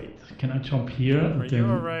this. Wait, can I jump here? Are you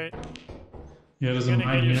alright? Yeah, there's a You're gonna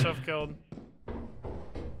mine get here. yourself killed.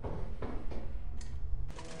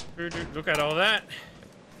 Look at all that.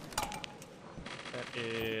 That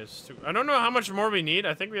is two. I don't know how much more we need.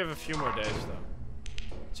 I think we have a few more days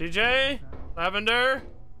though. CJ? Lavender?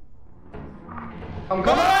 I'm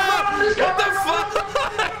coming! What the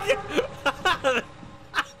fuck?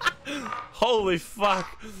 Holy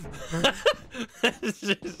fuck.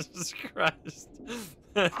 Jesus Christ.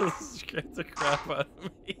 This scared the crap out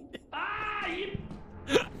of me.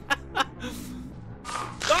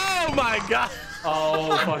 Oh my god!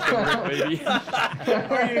 Oh, fucking rip, baby.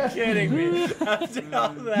 Are you kidding me? After all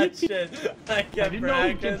that shit, I I kept didn't know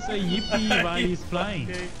he bragging. can say yippee while he's flying.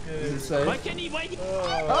 Does it say? Why can he? Why?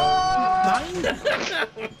 What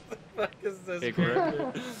the fuck is this? Big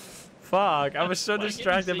crap? Fuck, I was so Why can't you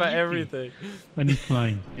distracted say by yippee? everything. When he's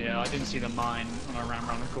flying. Yeah, I didn't see the mine when I ran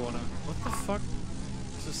around the corner. What the fuck?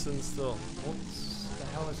 Just sitting still. What the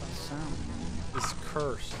hell is that sound? This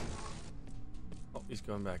curse. Oh, he's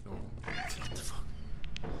going back normal. What the fuck?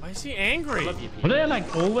 Why is he angry? Were they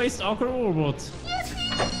like always aggro or what?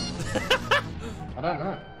 I don't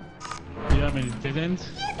know. Yeah, I mean it didn't.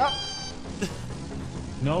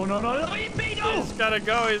 No, yippee, no! He's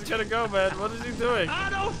gotta go, man. What is he doing? Ah,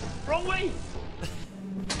 no! Wrong way!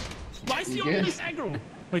 Why is he You always good? aggro?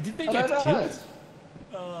 Wait, did they I get don't know. killed?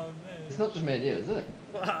 Oh man. It's not just me and you, is it?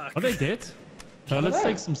 Fuck. Are they dead? Let's know.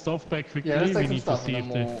 take some stuff back quickly. Yeah, let's we take some need to stuff see and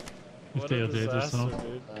if then they, we'll... if What they a are dead or disaster, so.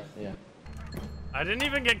 dude. yeah. I didn't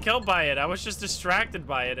even get killed by it. I was just distracted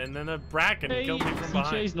by it, and then a bracken Hey, killed me from CJ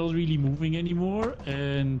behind. is not really moving anymore,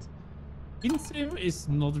 and Insim is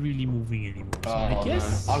not really moving anymore. So I Oh,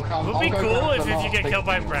 guess. no. It would be I'll go cool grab if the you last get big killed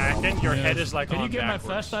by thing. bracken, your Yeah. head is like Can on you get backwards. my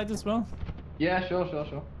flashlight as well? Yeah, sure.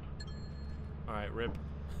 Alright, rip.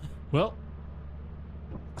 Well,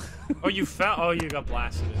 Oh, you fell. Oh, you got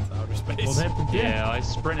blasted into outer space. what happened there? Yeah, I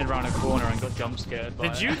sprinted around a corner and got jump scared. By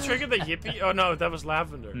Did it. you trigger the yippee? Oh no, that was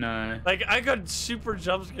Lavender. No. Like I got super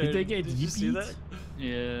jump scared. Did they get Did you see yippied? that?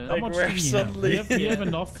 Yeah. How Like, much we're do we have? suddenly- We have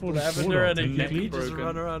enough for the Lavender and a technically. yippee just Broken.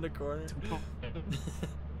 run around the corner.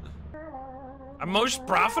 I'm most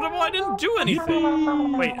profitable? I didn't do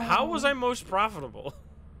anything. Wait, how was I most profitable?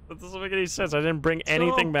 That doesn't make any sense. I didn't bring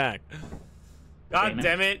anything back. God Damn it.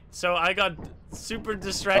 damn it. So I got super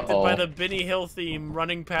distracted by Uh-oh. the Benny Hill theme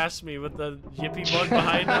running past me with the yippee bug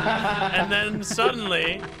behind me. And then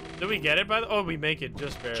suddenly, did we get it by the, oh, we make it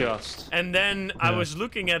just barely. Just. And then I Yeah. was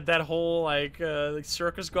looking at that whole like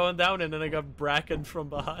circus going down, and then I got brackened from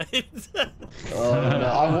behind. Oh, no,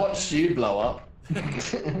 I watched you blow up.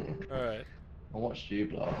 Alright. I watched you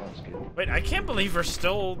blow up. That's good. Wait, I can't believe we're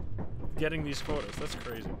still getting these quotas. That's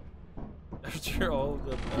crazy. After all of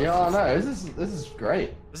the Yeah, I know. This is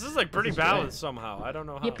great. This is like pretty This is balanced somehow. I don't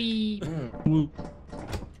know how. Yippee. Well,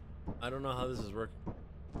 I don't know how this is working.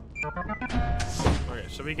 Okay,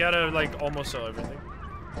 so we gotta like almost sell everything.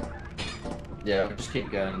 Yeah, we'll just keep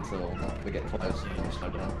going until we get close and we slow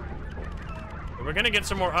down. But we're gonna get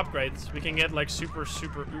some more upgrades. We can get like super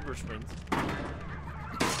uber sprint.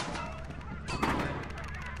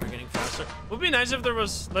 We're getting faster. Would be nice if there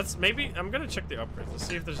was. Maybe I'm gonna check the upgrades. Let's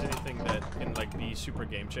see if there's anything that can like be super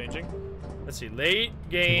game changing. Let's see, late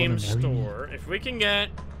game You wanna marry me? store. If we can get,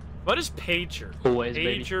 what is pager? Always,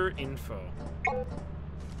 baby. Pager info.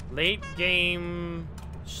 Late game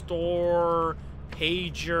store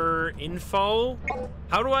pager info.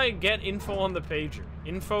 How do I get info on the pager?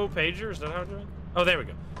 Info pager, is that how I do it? Oh, there we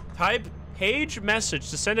go. Type page message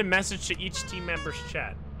to send a message to each team member's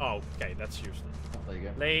chat. Oh, okay, that's useless. There you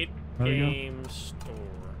go. Late There you go. game store.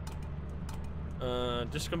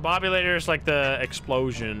 Discombobulator is like the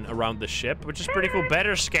explosion around the ship, which is pretty cool.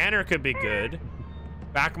 Better scanner could be good.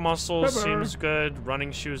 Back muscles seems good.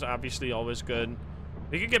 Running shoes, obviously, always good.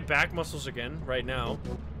 We could get back muscles again right now.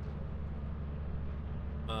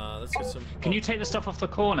 Let's get some. Can you take the stuff off the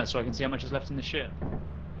corner so I can see how much is left in the ship?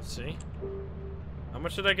 Let's see. How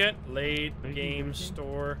much did I get? Late game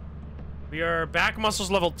store. We are back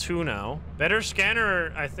muscles level 2 now. Better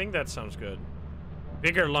scanner, I think that sounds good.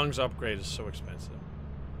 Bigger lungs upgrade is so expensive.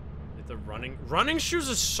 The running shoes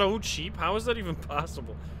is so cheap. How is that even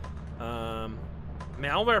possible?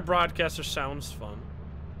 Malware broadcaster sounds fun.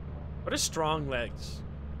 What is strong legs?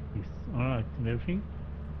 Alright, everything.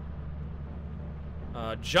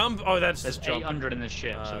 Jump. Oh, that's There's jump. 800 in the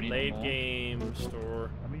ship. So we need Late more. game store.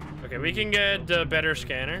 Okay, we can get a better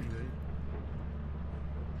scanner.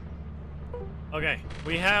 Okay,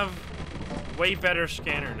 we have way better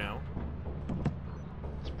scanner now.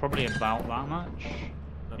 It's probably about that much.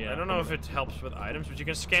 Yeah, I don't know if it helps with items, but you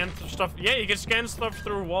can scan stuff. Yeah, you can scan stuff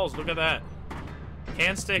through walls. Look at that.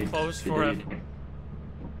 Can't stay close forever.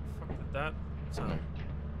 Fuck did that sound?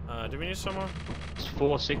 Do we need some more? It's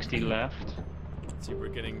 460 left. Let's see, we're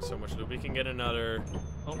getting so much loot. We can get another.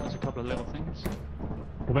 Oh, there's a couple of little things.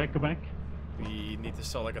 Go back, go back. We need to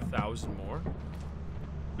sell like 1,000 more.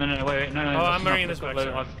 No, wait, no. Oh, that's I'm bringing enough. this back.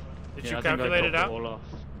 I've- Sorry. Did yeah, you I think I calculate it dropped out? all off.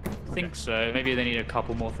 I think so. Maybe they need a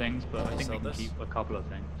couple more things, but I think Sell we can this? keep a couple of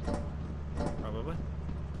things. Probably.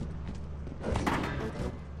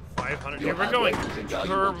 500. Yeah, we're going.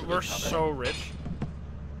 We're so rich.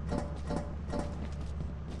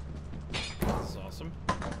 This is awesome.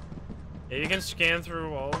 Yeah, you can scan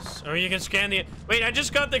through walls. Or you can scan the. Wait, I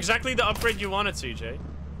just got exactly the upgrade you wanted, CJ.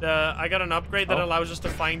 I got an upgrade that allows us to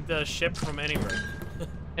find the ship from anywhere.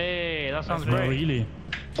 Hey, that sounds Oh, great. really?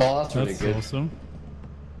 Oh, that's really That's good. awesome.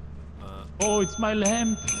 Oh, it's my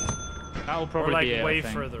lamp. That'll Or probably like be it, way I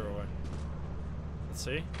think. further away. Let's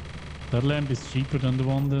see. That lamp is cheaper than the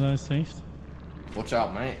one that I saved. Watch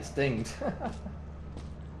out, mate. It stings.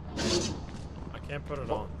 I can't put it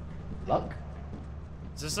on. Luck?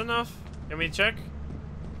 Is this enough? Can we check?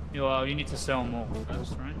 Well, you need to sell more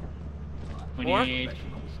first, right? We More? need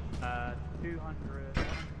 200,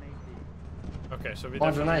 180. Okay, so we 180.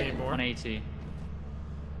 definitely need more. 180.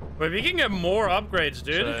 Wait, we can get more upgrades,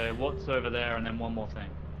 dude. So what's over there, and then one more thing.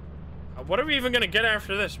 What are we even gonna get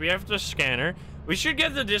after this? We have the scanner. We should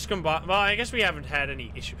get the discombo. Well, I guess we haven't had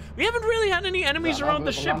any issue. We haven't really had any enemies around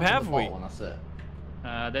the ship, have we? That's it.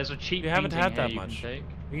 There's a cheap We haven't painting had here that you can much. take.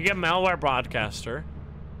 We can get malware broadcaster,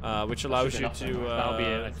 which allows you enough then, to right? That'll be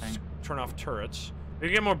it, I think. turn off turrets. We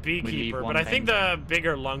can get more beekeeper, one but I think the painting.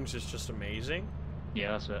 bigger lungs is just amazing.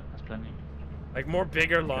 Yeah, that's it. That's plenty. Like more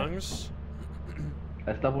bigger lungs.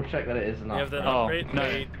 Let's double check that it is enough. have the- right? Oh, Upgrade no.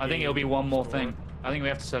 late I think it'll be one more store. thing. I think we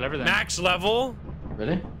have to sell everything. Max level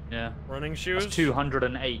Really? Yeah. running shoes. That's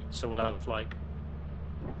 208, so we'll have like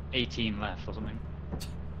 18 left or something.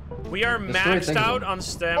 We are There's three maxed things out on. on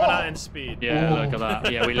stamina Oh. and speed. Yeah, Ooh. look at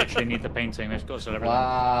that. Yeah, we literally need the painting. We've got to sell everything.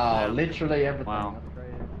 Wow, Yeah. literally everything. Wow. That's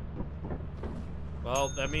great. Well,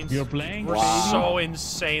 that means You're playing? we're Wow. so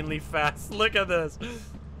insanely fast. Look at this.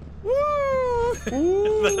 Woo!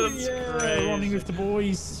 Ooh, That's yeah, crazy. running with the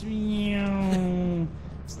boys. Stamina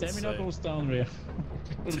Insane. goes down there.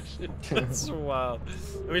 That's wild.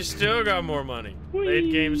 We still got more money.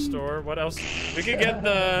 Late game store. What else? We could get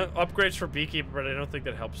the upgrades for beekeeper, but I don't think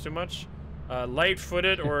that helps too much.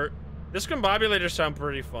 Light-footed or discombobulator sound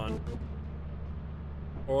pretty fun.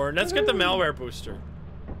 Or let's get the malware booster.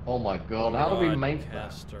 Oh my god, how do we make that?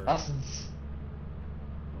 Broadcaster. That's...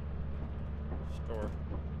 Store.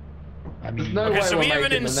 I There's mean, no Okay, way so we're we have an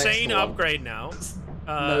making the next insane one. upgrade now.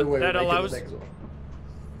 No way that we're making allows. the next one.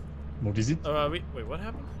 what is it? Wait, what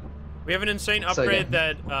happened? We have an insane Say upgrade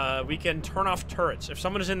again. that we can turn off turrets. If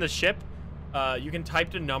someone is in the ship, you can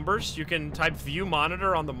type the numbers. You can type view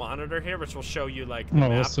monitor on the monitor here, which will show you like the Oh,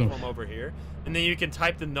 map awesome. from over here. And then you can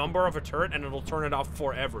type the number of a turret, and it'll turn it off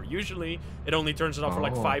forever. Usually, it only turns it off for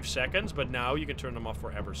like Oh. 5 seconds, but now you can turn them off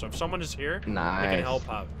forever. So if someone is here, they Nice. can help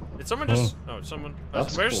out. Did someone just? Oh, someone.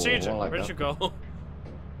 That's Where's cool. CJ? I like Where did that. you go?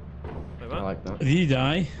 Wait, what? I like that. Did he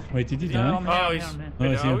die? Wait, did he Yeah, die? I'm Oh, here, he's. I'm here. Oh,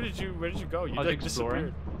 Wait, he's how here. did you? Where did you go? You I was like exploring.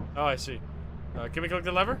 disappeared. Oh, I see. Can we click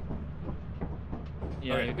the lever?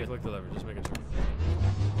 Yeah, Okay, you're good. click the lever. Just making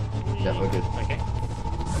sure. Yeah, we're good. Okay.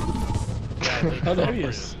 Yeah, Oh, there he operator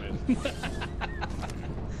is. made.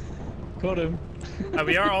 Got him.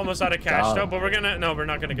 We are almost out of cash Got though, him. but we're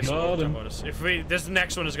not gonna get some Got overtime him. bonus. If this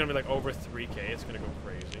next one is gonna be like over 3K, it's gonna go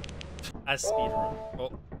crazy. As speedrun.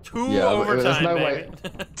 Well, 2 Yeah, but overtime, there's no baby.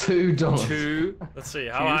 $2. 2. Let's see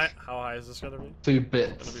how high is this gonna be? 2 It's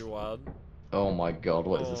bits. gonna be wild. Oh my god,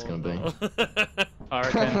 what is this gonna be? I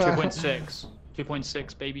reckon 2.6.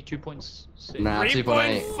 2.6, baby, 2.6. Nah,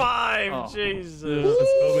 2.8. 3.5. Oh. Jesus.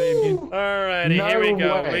 Let's go, baby. Alrighty, No here we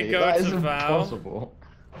go. way. We go That to is Val. impossible.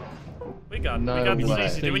 We got No this way.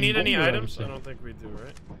 easy. Do we need any Staying items? I longer, don't think we do,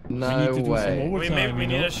 right? No we need to do way. some overtime. We you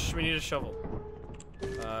need know? we need a shovel.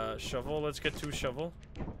 Shovel. Let's get 2 shovel.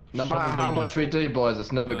 No matter how much we do, boys,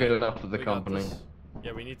 it's never good enough for the We got company. this.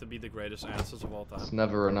 Yeah, we need to be the greatest asses of all It's time.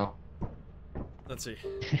 never enough. Let's see.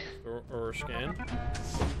 or scan.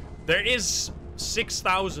 There is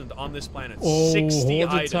 6,000 on this planet. Oh, 60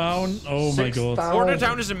 Hoarder items. Town. Oh my god. 6,000. Hoarder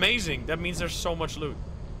Town is amazing. That means there's so much loot.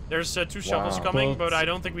 There's 2 shovels Wow. coming, But- but I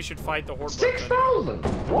don't think we should fight the horde bugs. 6,000?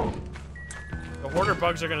 What? The hoarder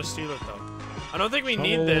bugs are gonna steal it though. I don't think we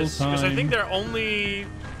need Shovel this because I time. think they're only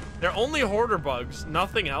hoarder bugs,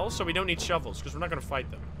 nothing else. So we don't need shovels because we're not gonna fight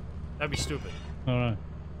them. That'd be stupid, Alright.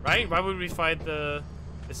 right? Why would we fight the?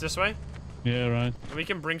 It's this way, Yeah, right. and we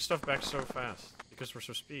can bring stuff back so fast because we're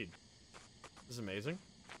so speed. This is amazing.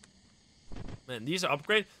 Man, these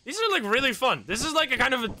upgrades. These are like really fun. This is like a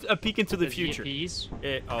kind of a peek into the There's future. yippies.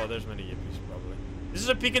 Oh, there's many yippies probably. This is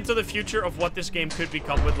a peek into the future of what this game could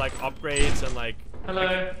become with like upgrades and like.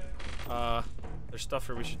 Hello. There's stuff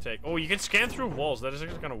here we should take. Oh, you can scan through walls. That is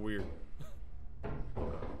actually kind of weird.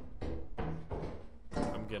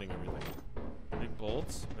 I'm getting everything. Big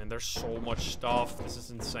bolts. Man, there's so much stuff. This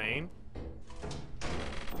is insane.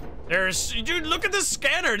 Dude, look at this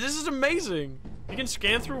scanner. This is amazing. You can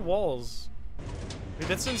scan through walls. Dude,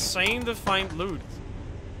 that's insane to find loot.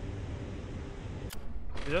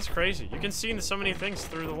 Dude, that's crazy. You can see so many things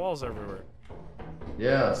through the walls everywhere.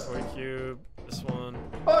 Yes. Toy cube. This one.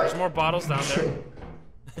 Oi. There's more bottles down there.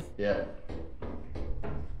 Yeah.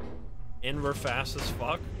 And we're fast as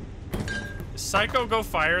fuck. Is Psycho go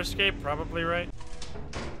fire escape? Probably, right?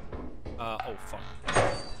 Oh, fuck.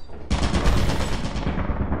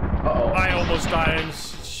 Uh-oh. I almost died.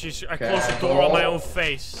 I closed the door on my own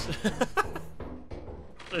face.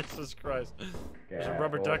 Jesus Christ. There's a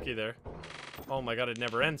rubber ducky there. Oh my god, it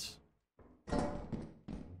never ends.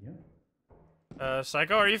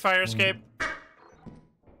 Psycho, are you fire escape?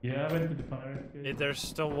 Yeah, I went to the fire escape. There's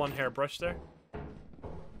still one hairbrush there.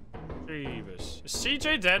 Jeebus. Is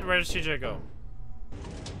CJ dead? Where did CJ go?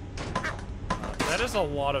 That is a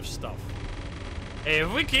lot of stuff. Hey,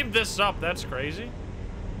 if we keep this up, that's crazy.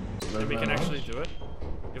 Then we can actually do it.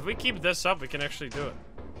 If we keep this up, we can actually do it.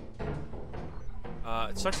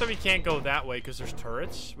 It sucks that we can't go that way because there's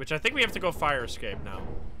turrets, which I think we have to go fire escape now.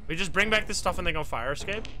 We just bring back this stuff and then go fire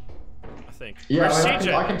escape? I think. Yeah, Where's I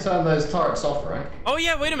CJ? can turn those turrets off, right? Oh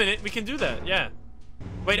yeah, wait a minute. We can do that, yeah.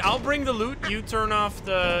 Wait, I'll bring the loot, you turn off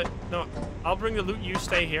the... No, I'll bring the loot, you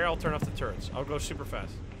stay here, I'll turn off the turrets. I'll go super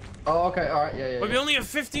fast. Oh, okay, alright, yeah. But we only have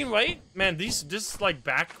 15 weight? Man, this like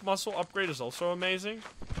back muscle upgrade is also amazing.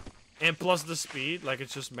 And plus the speed, like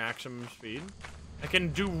it's just maximum speed. I can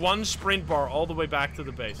do 1 sprint bar all the way back to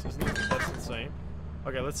the base, isn't it? That's insane.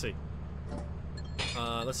 Okay, let's see.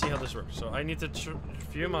 Let's see how this works. So I need to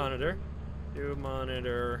view monitor,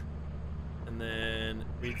 and then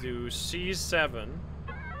we do C7,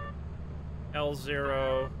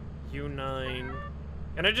 L0, U9.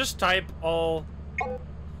 Can I just type all?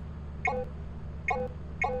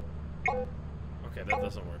 Okay, that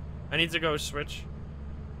doesn't work. I need to go switch.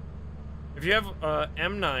 If you have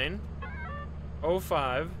M9,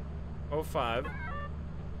 05, 05,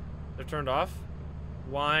 they're turned off.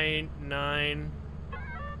 Y9.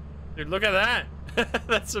 Dude, look at that.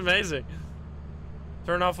 That's amazing.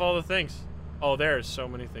 Turn off all the things. Oh, there's so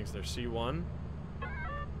many things there. C1.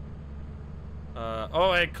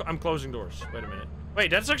 Oh, I'm closing doors. Wait a minute. Wait,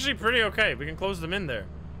 that's actually pretty okay. We can close them in there.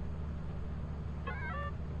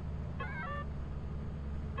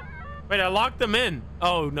 Wait, I locked them in.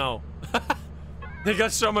 Oh, no. They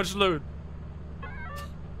got so much loot.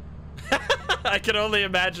 I can only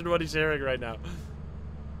imagine what he's hearing right now.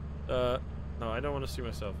 No, I don't want to see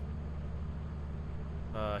myself.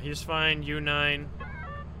 He's fine. U9.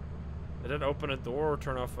 Did it open a door or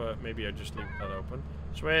turn off maybe I just leave that open.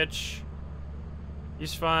 Switch.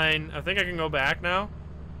 He's fine. I think I can go back now.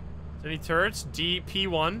 Is there any turrets?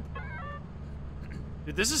 P1.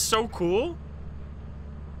 Dude, this is so cool.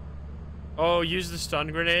 Oh, use the stun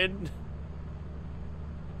grenade.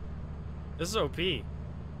 This is OP.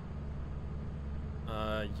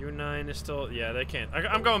 U9 is still... Yeah, they can't.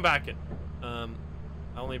 I'm going back in. I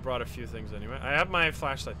only brought a few things anyway. I have my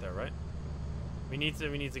flashlight there, right? We need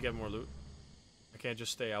to get more loot. I can't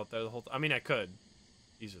just stay out there the whole time. I mean, I could.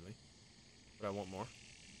 Easily. But I want more.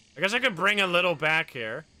 I guess I could bring a little back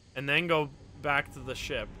here. And then go back to the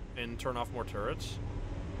ship. And turn off more turrets.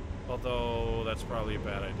 Although, that's probably a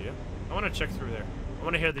bad idea. I want to check through there. I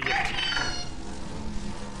want to hear the yips.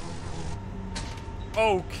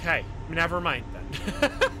 Okay, never mind then.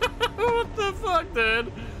 What the fuck, dude?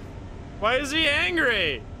 Why is he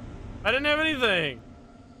angry? I didn't have anything.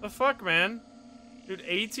 The fuck, man? Dude,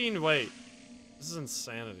 18, wait. This is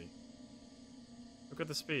insanity. Look at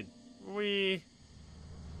the speed.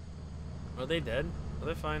 Are they dead? Are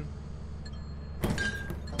they fine?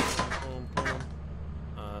 Boom, boom.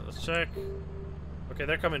 Let's check. Okay,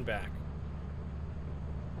 they're coming back.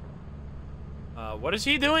 What is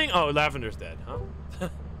he doing? Oh, Lavender's dead, huh? I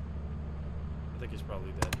think he's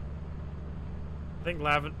probably dead. I think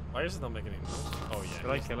Lavender... Why is it not making any noise? Oh, yeah.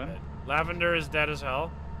 Did I kill him? Dead. Lavender is dead as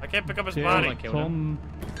hell. I can't pick up his There body. are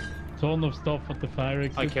ton of stuff at the fire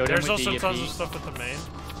exit. I killed him There's with also the tons yippee. of stuff at the main.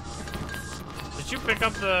 Did you pick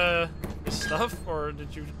up the stuff, or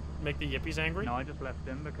did you make the yippies angry? No, I just left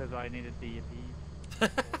him because I needed the yippee.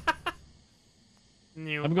 I'm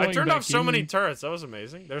I going turned off back so many in. turrets. That was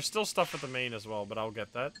amazing. There's still stuff at the main as well, but I'll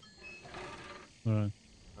get that. Alright.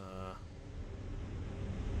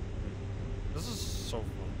 This is so fun.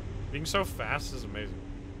 Being so fast is amazing.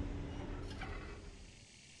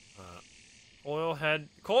 Coil head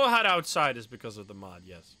outside is because of the mod,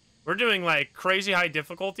 yes. We're doing like crazy high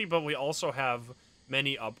difficulty, but we also have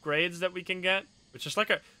many upgrades that we can get. Which is like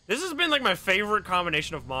this has been like my favorite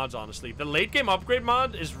combination of mods, honestly. The late game upgrade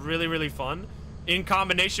mod is really, really fun in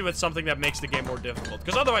combination with something that makes the game more difficult.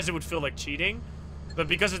 Because otherwise it would feel like cheating. But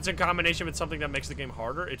because it's in combination with something that makes the game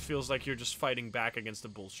harder, it feels like you're just fighting back against the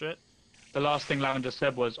bullshit. The last thing Lavender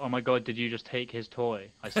said was, "Oh my god, did you just take his toy?"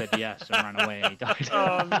 I said yes and ran away and he died.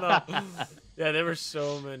 Oh no. Yeah, there were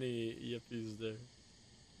so many yippies there.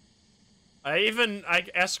 I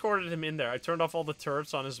escorted him in there. I turned off all the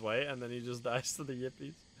turrets on his way, and then he just dies to the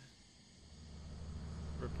yippies.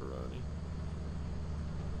 Ripperoni.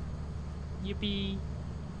 Yippee.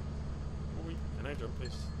 Can I jump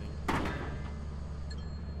this thing?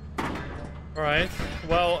 Alright.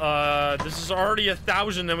 Well, this is already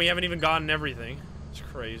 1,000 and we haven't even gotten everything. It's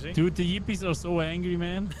crazy. Dude, the yippies are so angry,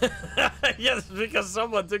 man. Yes, because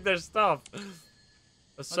someone took their stuff.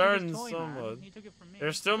 A certain toy, someone. He took it from me.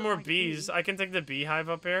 There's still more bees. I can take the beehive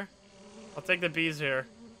up here. I'll take the bees here.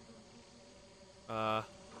 Oh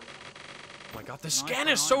my god, the scan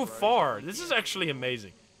is so far. This is actually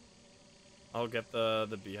amazing. I'll get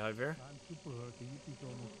the beehive here.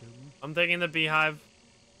 I'm taking the beehive.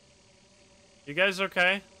 You guys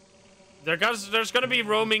okay? There's gonna be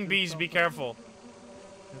roaming bees. Be careful.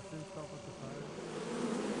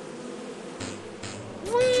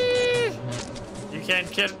 Whee! You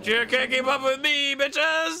can't keep up with me,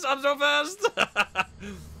 bitches! I'm so fast!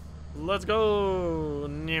 Let's go!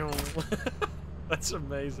 That's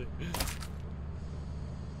amazing.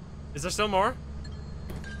 Is there still more?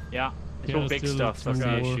 Yeah. It's Yeah, all big still stuff, that's the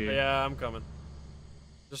some more. issue. Yeah, I'm coming.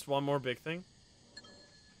 Just one more big thing.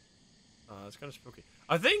 It's kind of spooky.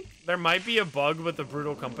 I think there might be a bug with the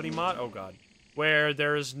Brutal Company mod. Oh god. Where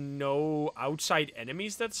there's no outside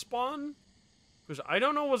enemies that spawn. Because I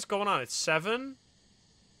don't know what's going on. It's 7.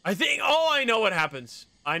 I think... Oh, I know what happens.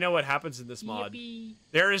 I know what happens in this mod. Yippee.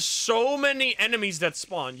 There is so many enemies that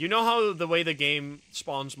spawn. You know how the way the game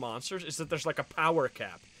spawns monsters is that there's like a power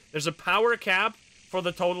cap. There's a power cap for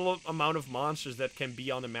the total amount of monsters that can be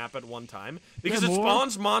on the map at one time. Because it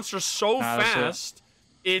spawns monsters so fast,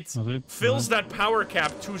 it fills that power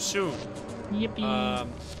cap too soon. Yippee.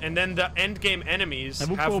 And then the end game enemies I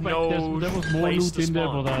will have go back. no There was more place loot to in there,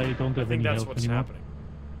 spawn. but I don't have I think any that's health what's anymore. happening.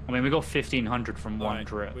 I mean, we got 1,500 from one Right.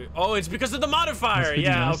 trip. Oh, it's because of the modifier. That's pretty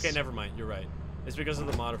Yeah, nice. okay, never mind. You're right. It's because of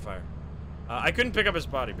the modifier. I couldn't pick up his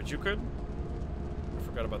body, but you could? I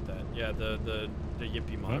forgot about that. Yeah, the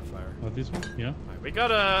yippee modifier. What, this one? Yeah. Alright, we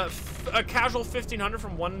got a casual 1,500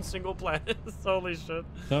 from one single planet. Holy shit.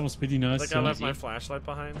 That was pretty nice. I think I left my flashlight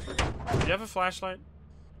behind. Do you have a flashlight?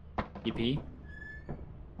 Yippee.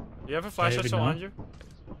 Do you have a flashlight it still now. on you?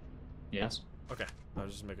 Yes. Okay, I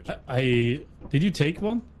was just making sure. Did you take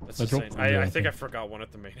one? That's I insane. dropped one. I think I forgot one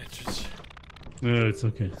at the main entrance. No, it's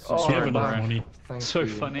okay. Oh, You have enough right. money. Thank So you.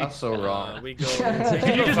 funny. That's alright. We go.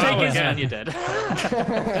 Can you just take his again. and you're dead?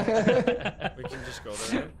 We can just go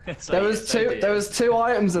there. It's There like, was it's two. ideal. There was 2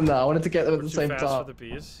 items in there. I wanted to get them at We're the too same fast for time. the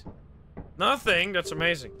bees. Nothing. That's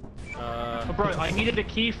amazing. Oh, bro, I needed a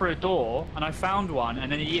key for a door, and I found one,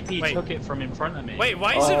 and then the Yippee Wait. took it from in front of me. Wait,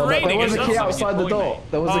 why is it Oh, raining? there was It's a key not- outside the door.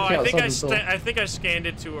 There was a Oh, key I think outside the door. I think I scanned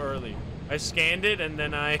it too early. I scanned it and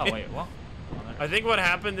then I. Oh, wait, what? I think what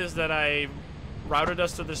happened is that I routed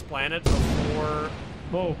us to this planet before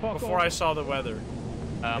Whoa, fuck before off. I saw the weather.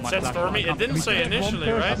 My It said flashlight stormy. It can't- didn't say There's one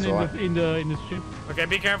initially, right? person That's in the ship. Okay,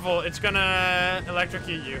 be careful. It's gonna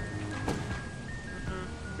electrocute you.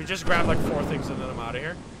 We just grab like 4 things and then I'm out of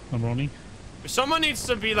here. I'm running. Someone needs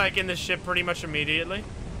to be like in the ship pretty much immediately.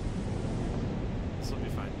 This will be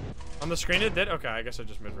fine. On the screen it did? Okay, I guess I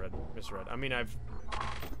just misread. I mean, I've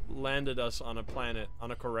landed us on a planet, on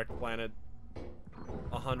a correct planet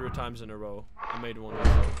 100 times in a row. I made one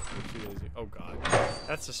mistake. We're too lazy. Oh god.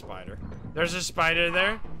 That's a spider. There's a spider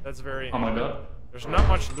there. That's very... Oh my god. There's not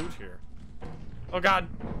much loot here. Oh god.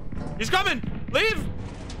 He's coming! Leave!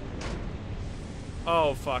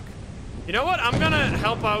 Oh fuck. You know what? I'm gonna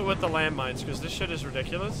help out with the landmines because this shit is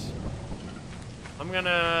ridiculous. I'm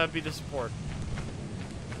gonna be the support.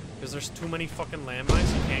 Because there's too many fucking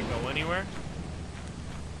landmines. You can't go anywhere.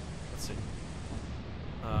 Let's see.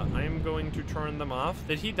 I am going to turn them off.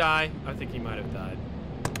 Did he die? I think he might have died.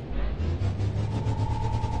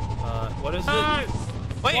 What is it?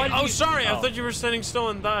 Wait, oh sorry, I thought you were standing still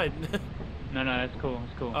and died. No, it's cool,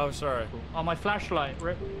 it's cool. Oh, sorry. Cool. Oh, my flashlight,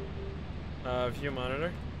 rip. View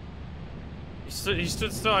monitor. He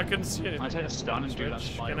stood still, I couldn't see anything. I take a stun and do that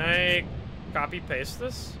spider. Can I copy paste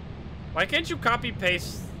this? Why can't you copy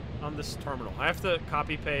paste on this terminal? I have to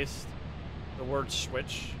copy paste the word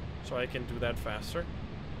switch so I can do that faster.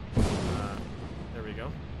 There we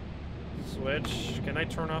go. Switch. Can I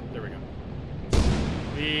turn off? There we go.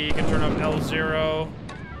 B can turn off L0.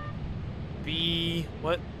 B.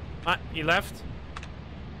 What? He left.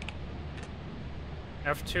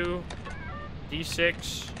 F2.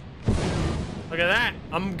 D6. Look at that.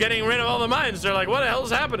 I'm getting rid of all the mines. They're like, what the hell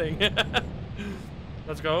is happening?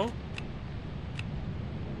 Let's go.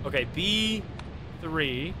 Okay,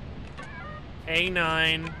 B3.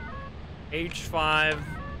 A9. H5.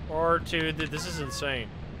 R2. Dude, this is insane.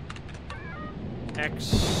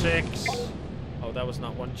 X6. Oh, that was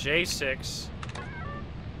not one. J6.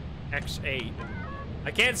 X8.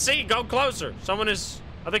 I can't see. Go closer. Someone is...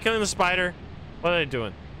 Are they killing the spider? What are they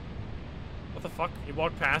doing? What the fuck? You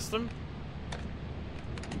walked past them?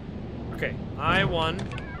 Okay. I1.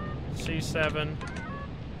 C7.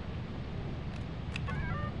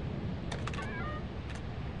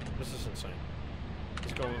 This is insane.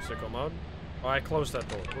 Let's go in sicko mode. Oh, I closed that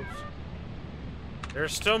door. Oops.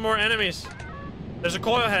 There's still more enemies. There's a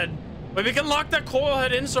coil head. Wait, we can lock that coil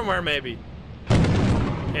head in somewhere, maybe.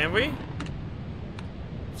 Can we?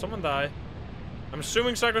 Someone died. I'm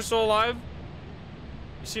assuming Psycho's still alive.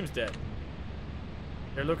 He seems dead.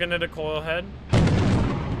 They're looking at a coil head.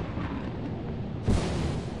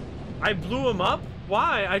 I blew him up?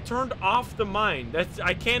 Why? I turned off the mine.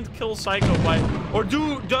 I can't kill Psycho by... Or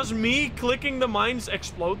does me clicking the mines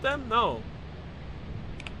explode them? No.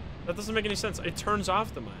 That doesn't make any sense. It turns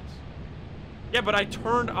off the mines. Yeah, but I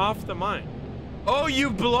turned off the mine. Oh, you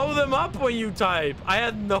blow them up when you type. I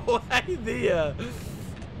had no idea.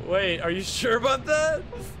 Wait, are you sure about that?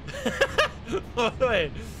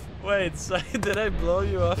 Wait, did I blow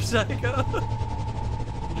you up, Psycho?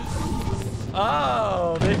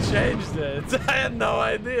 Oh, they changed it. I had no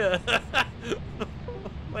idea.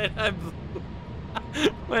 Wait, I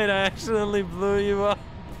accidentally blew you up.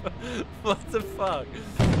 What the fuck?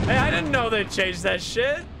 Hey, I didn't know they changed that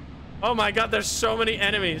shit. Oh my god, there's so many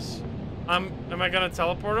enemies. Am I gonna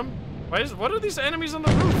teleport them? What are these enemies on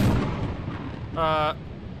the roof?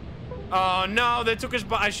 Oh no, they took his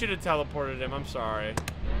I should have teleported him. I'm sorry.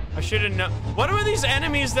 I should have known. What were these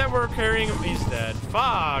enemies that were carrying him? He's dead.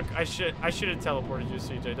 Fuck. I should have teleported you,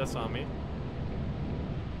 CJ. That's on me.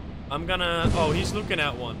 I'm gonna. Oh, he's looking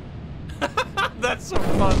at one. That's so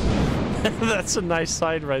fun. That's a nice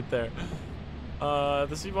side right there.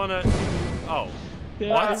 Does he wanna? Oh.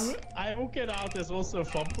 Yeah, What? I will get out. There's also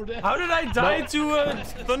fun for that. How did I die to a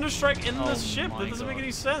thunderstrike in the ship? That doesn't make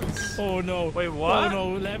any sense. Oh no. Wait, what?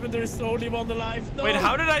 Oh no, Lavender is the only one alive. No. Wait,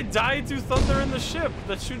 how did I die to thunder in the ship?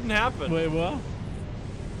 That shouldn't happen. Wait, what?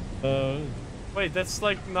 Wait, that's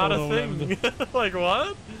like not a thing. Like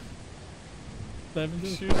what? Lavender?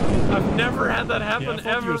 Excuse me? I've never had that happen I thought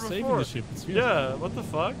ever you were before. saving the ship. It's weird. Yeah, what the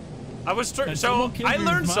fuck? I was so someone killed I your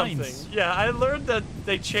learned mines. something. Yeah, I learned that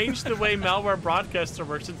they changed the way malware broadcaster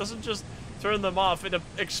works. It doesn't just turn them off; it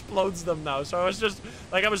explodes them now. So I was just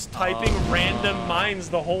like I was typing random mines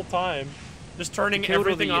the whole time, just turning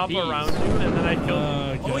everything off around you, and then I killed.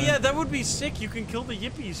 Okay. Oh yeah, that would be sick. You can kill the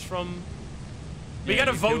yippies from. We Yeah,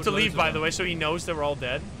 gotta you vote killed to leave, loads by of the them. way, so he knows that we're all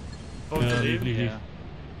dead. Vote to leave. Yeah.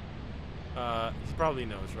 He probably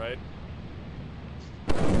knows, right?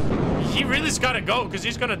 He really's gotta go, because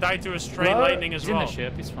he's gonna die to a straight lightning as He's in well. the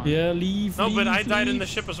ship, he's fine. Yeah, leave. No, but I died in the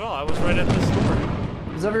ship as well. I was right at this door.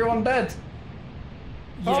 Is everyone dead?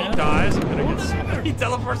 If he dies, I'm gonna get sued. He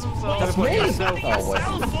teleports himself. That's me. yourself. Oh, wait.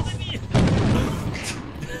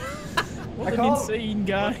 What I an can't- insane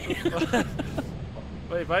guy.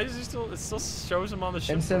 Wait, why is he still? It still shows him on the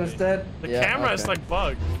ship. Insim is dead. The Yeah, camera is okay. like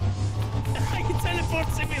bugged. He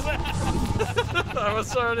teleports me there. I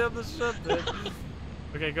was already on the ship, dude.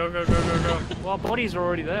 Okay, go, go, go, go, go. Well, our bodies are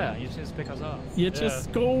already there. You just need to pick us up. Yeah,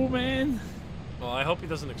 just go, man. Well, I hope he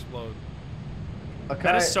doesn't explode. Okay,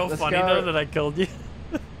 That is so let's funny, go. though, that I killed you.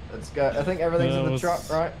 Let's go. I think everything's in the truck,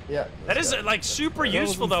 right? Yeah. That is, like, super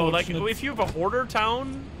useful, though. Like, unfortunate. if you have a Hoarder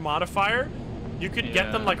Town modifier, you could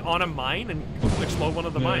get them, like, on a mine and explode one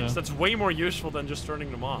of the mines. That's way more useful than just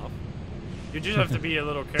turning them off. You just have to be a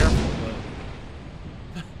little careful,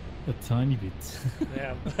 but... A tiny bit.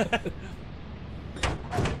 Yeah.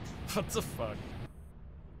 What the fuck?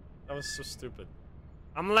 That was so stupid.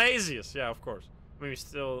 I'm laziest, yeah, of course. I mean, we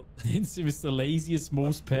still... Insim is the laziest,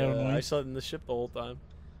 most paranoid. I saw it in the ship the whole time.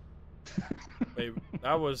 Wait,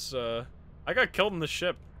 that was, I got killed in the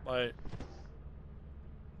ship by...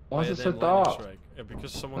 Why is by it a so damn lightning dark? strike. Yeah,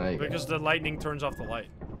 because There someone... you Because go. the lightning turns off the light.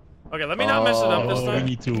 Okay, let me not mess it up this Oh, time.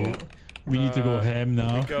 we need to go ham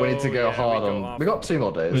now. We need to go yeah, hard we go on. off. We got 2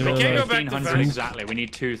 more days. We We got can't go back to 1500 fence. exactly. We need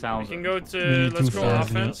We 2000. can go We to... need Let's go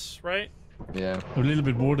 2000, yeah. offense, right? Yeah. A little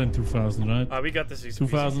bit more than 2000, right? We got this easy.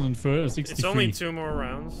 2063. It's only 2 more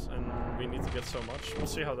rounds, and we need to get so much. We'll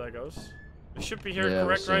see how that goes. We should be here, Yeah, we'll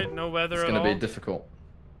correct, see. right? No weather It's at gonna all? be difficult.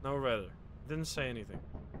 No weather. Didn't say anything.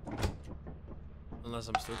 Unless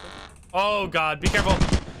I'm stupid. Oh god, be careful!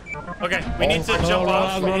 Okay, we need to jump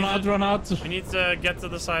off. Run out. We need to get to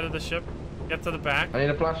the side of the ship. Get to the back. I need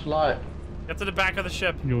a flashlight. Get to the back of the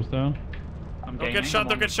ship. Goes down. I'm Don't get gaining, shot, I'm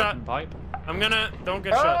don't on get the shot. fucking Pipe. I'm gonna... Don't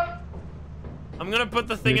get shot. I'm gonna put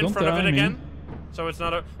the thing You in don't front of it die, again. man. So it's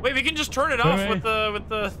not a... Wait, we can just turn it off Wait, with wait.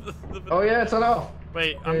 the... Oh yeah, it's on off.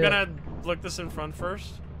 Wait, I'm Yeah. gonna look this in front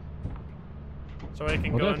first. So I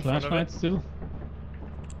can What go are in front of flashlight it. still?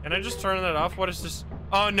 Can I just turn that off? What is this?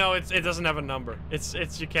 Oh no, it doesn't have a number. It's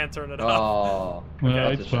you can't turn it off. Oh. Well,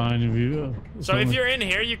 that's it's a shame. fine if you. So if you're in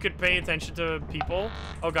here, you could pay attention to people.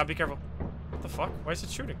 Oh god, be careful. What the fuck? Why is it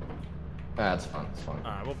shooting? Ah, it's fine. It's fine.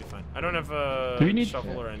 Alright, we'll be fine. I don't have a Do we need-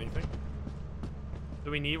 shovel or anything. Do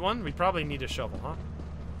we need one? We probably need a shovel, huh?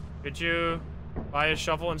 Could you buy a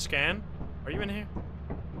shovel and scan? Are you in here?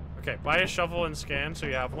 Okay, buy a shovel and scan so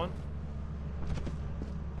you have one.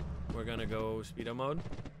 We're gonna go speedo mode.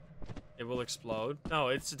 It will explode. No,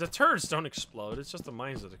 it's the turrets don't explode. It's just the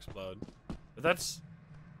mines that explode. But that's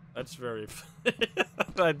very.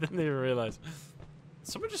 I didn't even realize. Did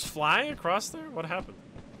someone just fly across there? What happened?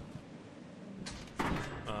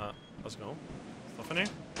 Let's go. Stuff in here.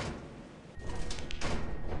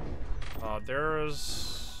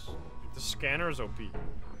 There's the scanner is OP.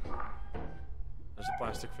 There's a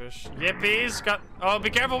plastic fish. Yippies! Got. Oh, be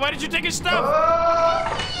careful! Why did you take his stuff?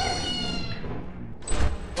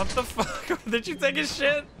 What the fuck? Did you take his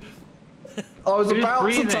shit? I was Who's about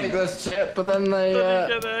breathing? to take this ship, but then they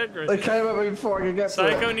Get angry. they came at me before I could get to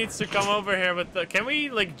Psycho it. needs to come over here with the. Can we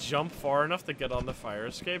like jump far enough to get on the fire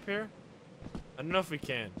escape here? I don't know if we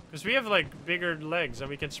can, because we have like bigger legs and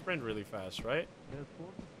we can sprint really fast, right?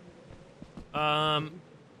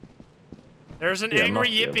 There's an Yeah, angry must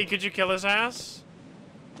be able- yippie. Could you kill his ass?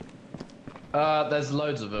 There's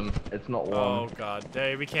loads of them. It's not one. Oh god,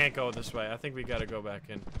 hey, we can't go this way. I think we gotta go back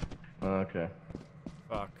in. Okay.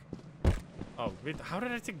 Fuck. Oh, how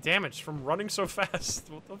did I take damage from running so fast?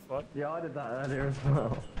 What the fuck? Yeah, I did that earlier as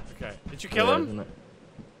well. Okay, did you kill him?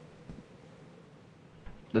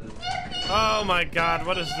 Oh my god,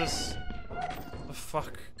 what is this? The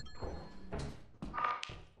fuck?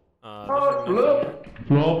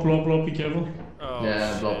 Plop, be careful. Oh,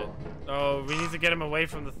 Yeah, shit. block. Oh, we need to get him away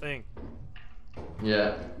from the thing.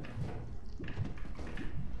 Yeah.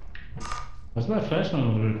 What's my flashlight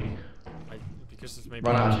not working? Because it's maybe...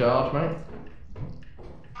 Run out of charge, mate.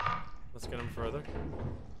 Let's get him further.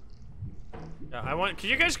 Yeah, can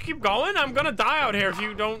you guys keep going? I'm gonna die out here if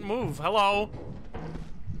you don't move. Hello.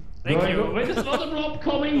 Thank you. Wait, there's another blob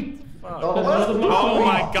coming. Fuck. Oh, Oh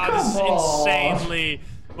my god, come this is on. insanely...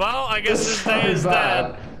 Well, I guess this day is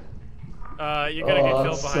dead. You're gonna get killed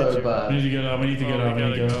that's behind so you. bad. We need to get out, we need to Oh, get we out, we need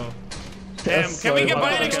gotta to go. go. Damn, That's can we so get buy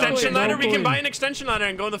bad. an extension No ladder? We can point. buy an extension ladder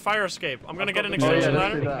and go to the fire escape. I'm gonna get an Oh yeah, extension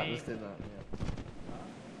let's do ladder. that. Let's do that.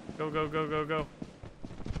 Yeah. Go, go, go, go, go.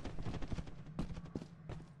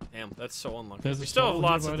 Damn, that's so unlucky. There's We a still have shovel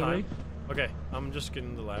lots here, of by the time. Okay, I'm just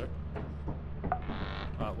getting the ladder.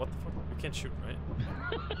 What the fuck? We can't shoot, right?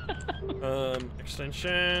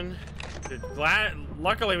 Extension. Dude,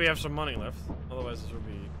 luckily we have some money left. Otherwise this would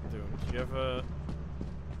be doomed. Do you have a...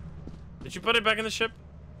 Did you put it back in the ship?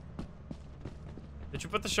 Did you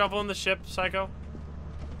put the shovel in the ship, Psycho?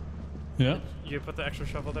 Yeah. You put the extra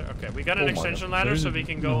shovel there? Okay, we got an Oh my extension God. ladder There is so a- we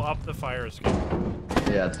can go no. up the fire escape.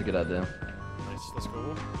 Yeah, it's a good idea. Nice. Let's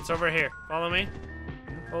go. It's over here. Follow me.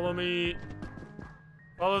 Follow me.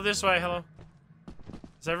 Follow this way. Hello.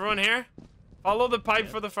 Is everyone here? Follow the pipe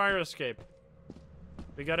for the fire escape.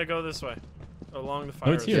 We gotta go this way. Along the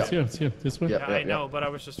fire Oh, it's here, escape. it's here. This way. Yep. Yeah, I know, but I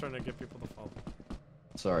was just trying to get people to follow.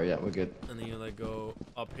 Sorry, yeah, we're good. And then you like go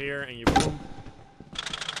up here and you boom.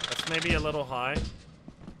 That's maybe a little high.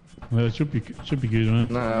 Well, it should be good, right?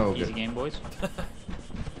 No, we're Easy good. game, boys.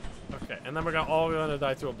 Okay, and then we're all gonna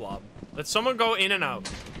die to a blob. Let someone go in and out.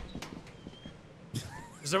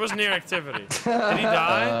 Because there was near activity. Did he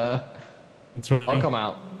die? It's right. I'll come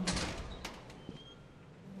out.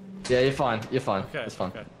 Yeah, you're fine. You're fine. Okay, It's fine.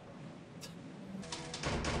 okay.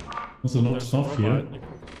 There's a lot of There's a stuff here. robot.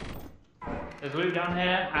 There's loot down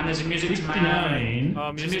here, and there's a music man. 59. There's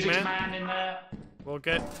a Music music man? man in there. We'll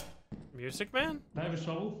get... Music Man? I have a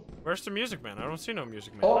shovel. Where's the Music Man? I don't see no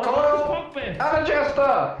Music Man. Oh, come on! Have a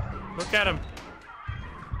jester! Look at him.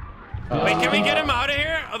 Wait, can we get him out of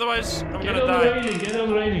here? Otherwise, I'm Get gonna on the die. railing, get on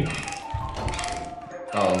the railing.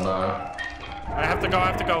 Oh no. I have to go, I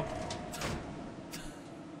have to go.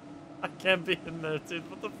 I can't be in there, dude.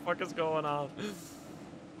 What the fuck is going on?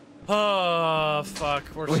 Oh, fuck.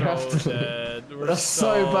 We're We so have to- dead. We're That's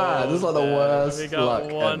so bad. This is like the dead. worst We got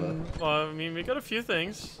luck one. Well, I mean, we got a few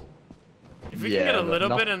things. If we can Yeah, get a but little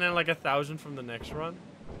not- bit and then like 1,000 from the next run.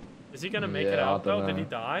 Is he gonna make it Yeah, I out though? don't Did he know.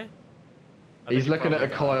 die? I He's think he looking at a probably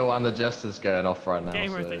died. coil and the jester's going off right now.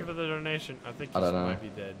 Gamer, so- thank you for the donation. I think I he don't know. might be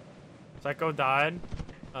dead. Psycho died.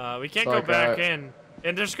 We can't Psycho. go back in.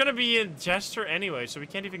 And there's gonna be a jester anyway, so we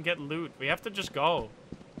can't even get loot. We have to just go.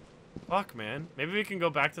 Fuck, man. Maybe we can go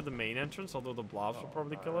back to the main entrance, although the blobs will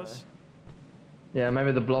probably kill us. Yeah,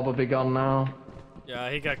 maybe the blob will be gone now. Yeah,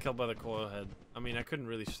 he got killed by the coil head. I mean, I couldn't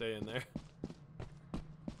really stay in there.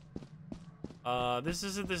 This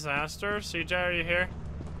is a disaster. CJ, are you here?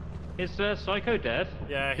 Is Psycho dead?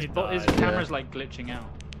 Yeah, he His died. camera's like glitching out.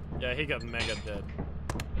 Yeah, he got mega dead.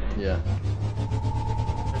 Yeah.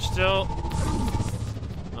 There's still...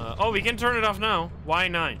 oh, we can turn it off now. Why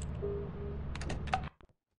 9?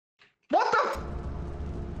 What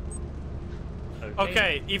the?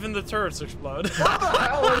 Okay, even the turrets explode. What the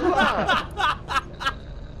hell was that?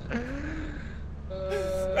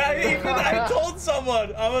 I told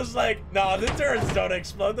someone, I was like, no, the turrets don't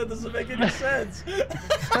explode. That doesn't make any sense.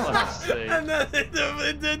 And then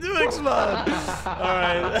they do explode. All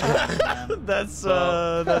right, that's.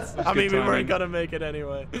 I mean, we weren't gonna make it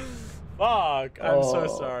anyway. Fuck, I'm so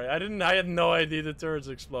Oh. sorry. I had no idea the turrets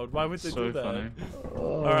explode. Why would they So do that? funny.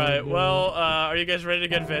 All right, well, are you guys ready to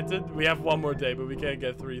get vented? We have one more day, but we can't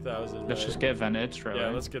get 3,000. Let's right? just get vented straight Yeah,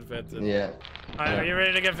 away. let's get vented. Yeah. All right, are you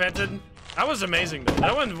ready to get vented? That was amazing, though.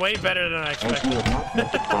 That went way better than I expected.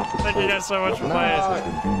 Thank you guys so much for playing.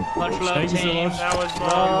 Much love, Thank you so team. much. That was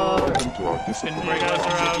fun. It's been You great guys are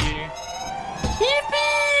watching out. you.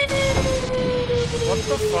 What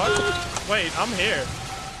the fuck? Wait, I'm here.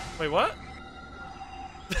 Wait, what?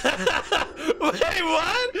 Wait,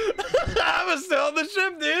 what? I was still on the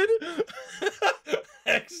ship, dude.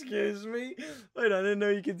 Excuse me. Wait, I didn't know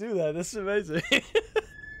you could do that. This is amazing.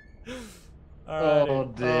 Alrighty. Oh,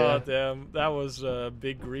 dear. Oh damn, that was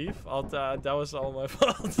big grief. That was all my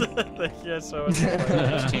fault. Thank you guys so much. For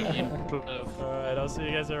playing. Alright, I'll see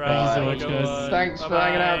you guys around. Thank you so Have a much, good guys. one. Thanks for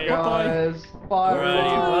hanging out, Bye-bye. guys. Bye.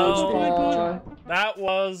 Alrighty, well, Bye. that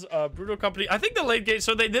was Brutal Company. I think the late game,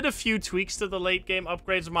 so they did a few tweaks to the late game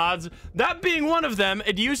upgrades mods. That being one of them,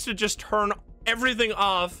 it used to just turn everything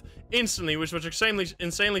off instantly, which was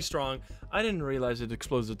insanely strong. I didn't realize it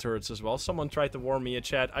explodes the turrets as well. Someone tried to warn me in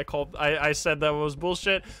chat. I said that was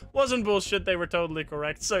bullshit. Wasn't bullshit. They were totally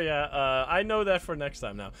correct. So yeah, I know that for next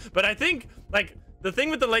time now. But I think, like, the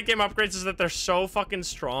thing with the late game upgrades is that they're so fucking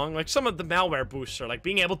strong. Like, some of the malware boosts are, like,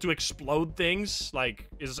 being able to explode things, like,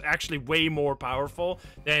 is actually way more powerful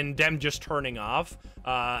than them just turning off.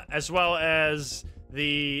 As well as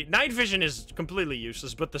the night vision is completely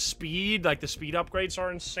useless, but the speed, like, the speed upgrades are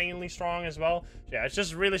insanely strong as well. Yeah, it's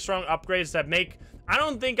just really strong upgrades that make... I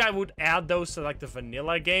don't think I would add those to, like, the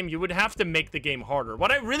vanilla game. You would have to make the game harder. What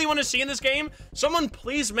I really want to see in this game, someone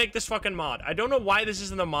please make this fucking mod. I don't know why this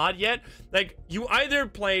isn't a mod yet. Like, you either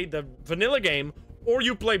play the vanilla game or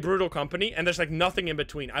you play Brutal Company, and there's, like, nothing in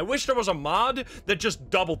between. I wish there was a mod that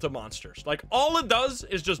just doubled the monsters. Like, all it does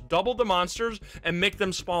is just double the monsters and make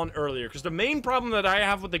them spawn earlier. Because the main problem that I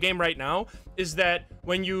have with the game right now is that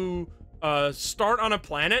when you start on a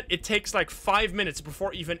planet, it takes, like, 5 minutes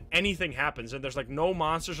before even anything happens, and there's, like, no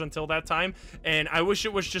monsters until that time. And I wish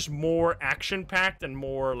it was just more action-packed and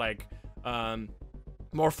more, like,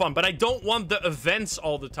 more fun. But I don't want the events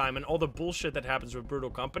all the time and all the bullshit that happens with Brutal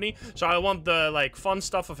Company. So I want the, like, fun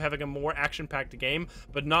stuff of having a more action-packed game,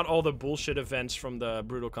 but not all the bullshit events from the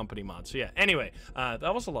Brutal Company mod. So yeah, anyway,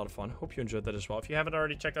 that was a lot of fun. Hope you enjoyed that as well. If you haven't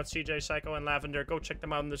already checked out CJ, Psycho, and Lavender, go check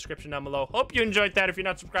them out in the description down below. Hope you enjoyed that. If you're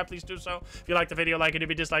not subscribed, please do so. If you liked the video, like it. If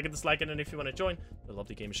you dislike it, dislike it. And if you want to join the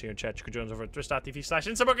lovely gamers here in chat, you can join us over at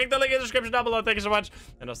twitch.tv/instabooking. The link in the description down below. Thank you so much,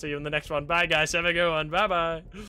 and I'll see you in the next one. Bye, guys. Have a good one. Bye-bye.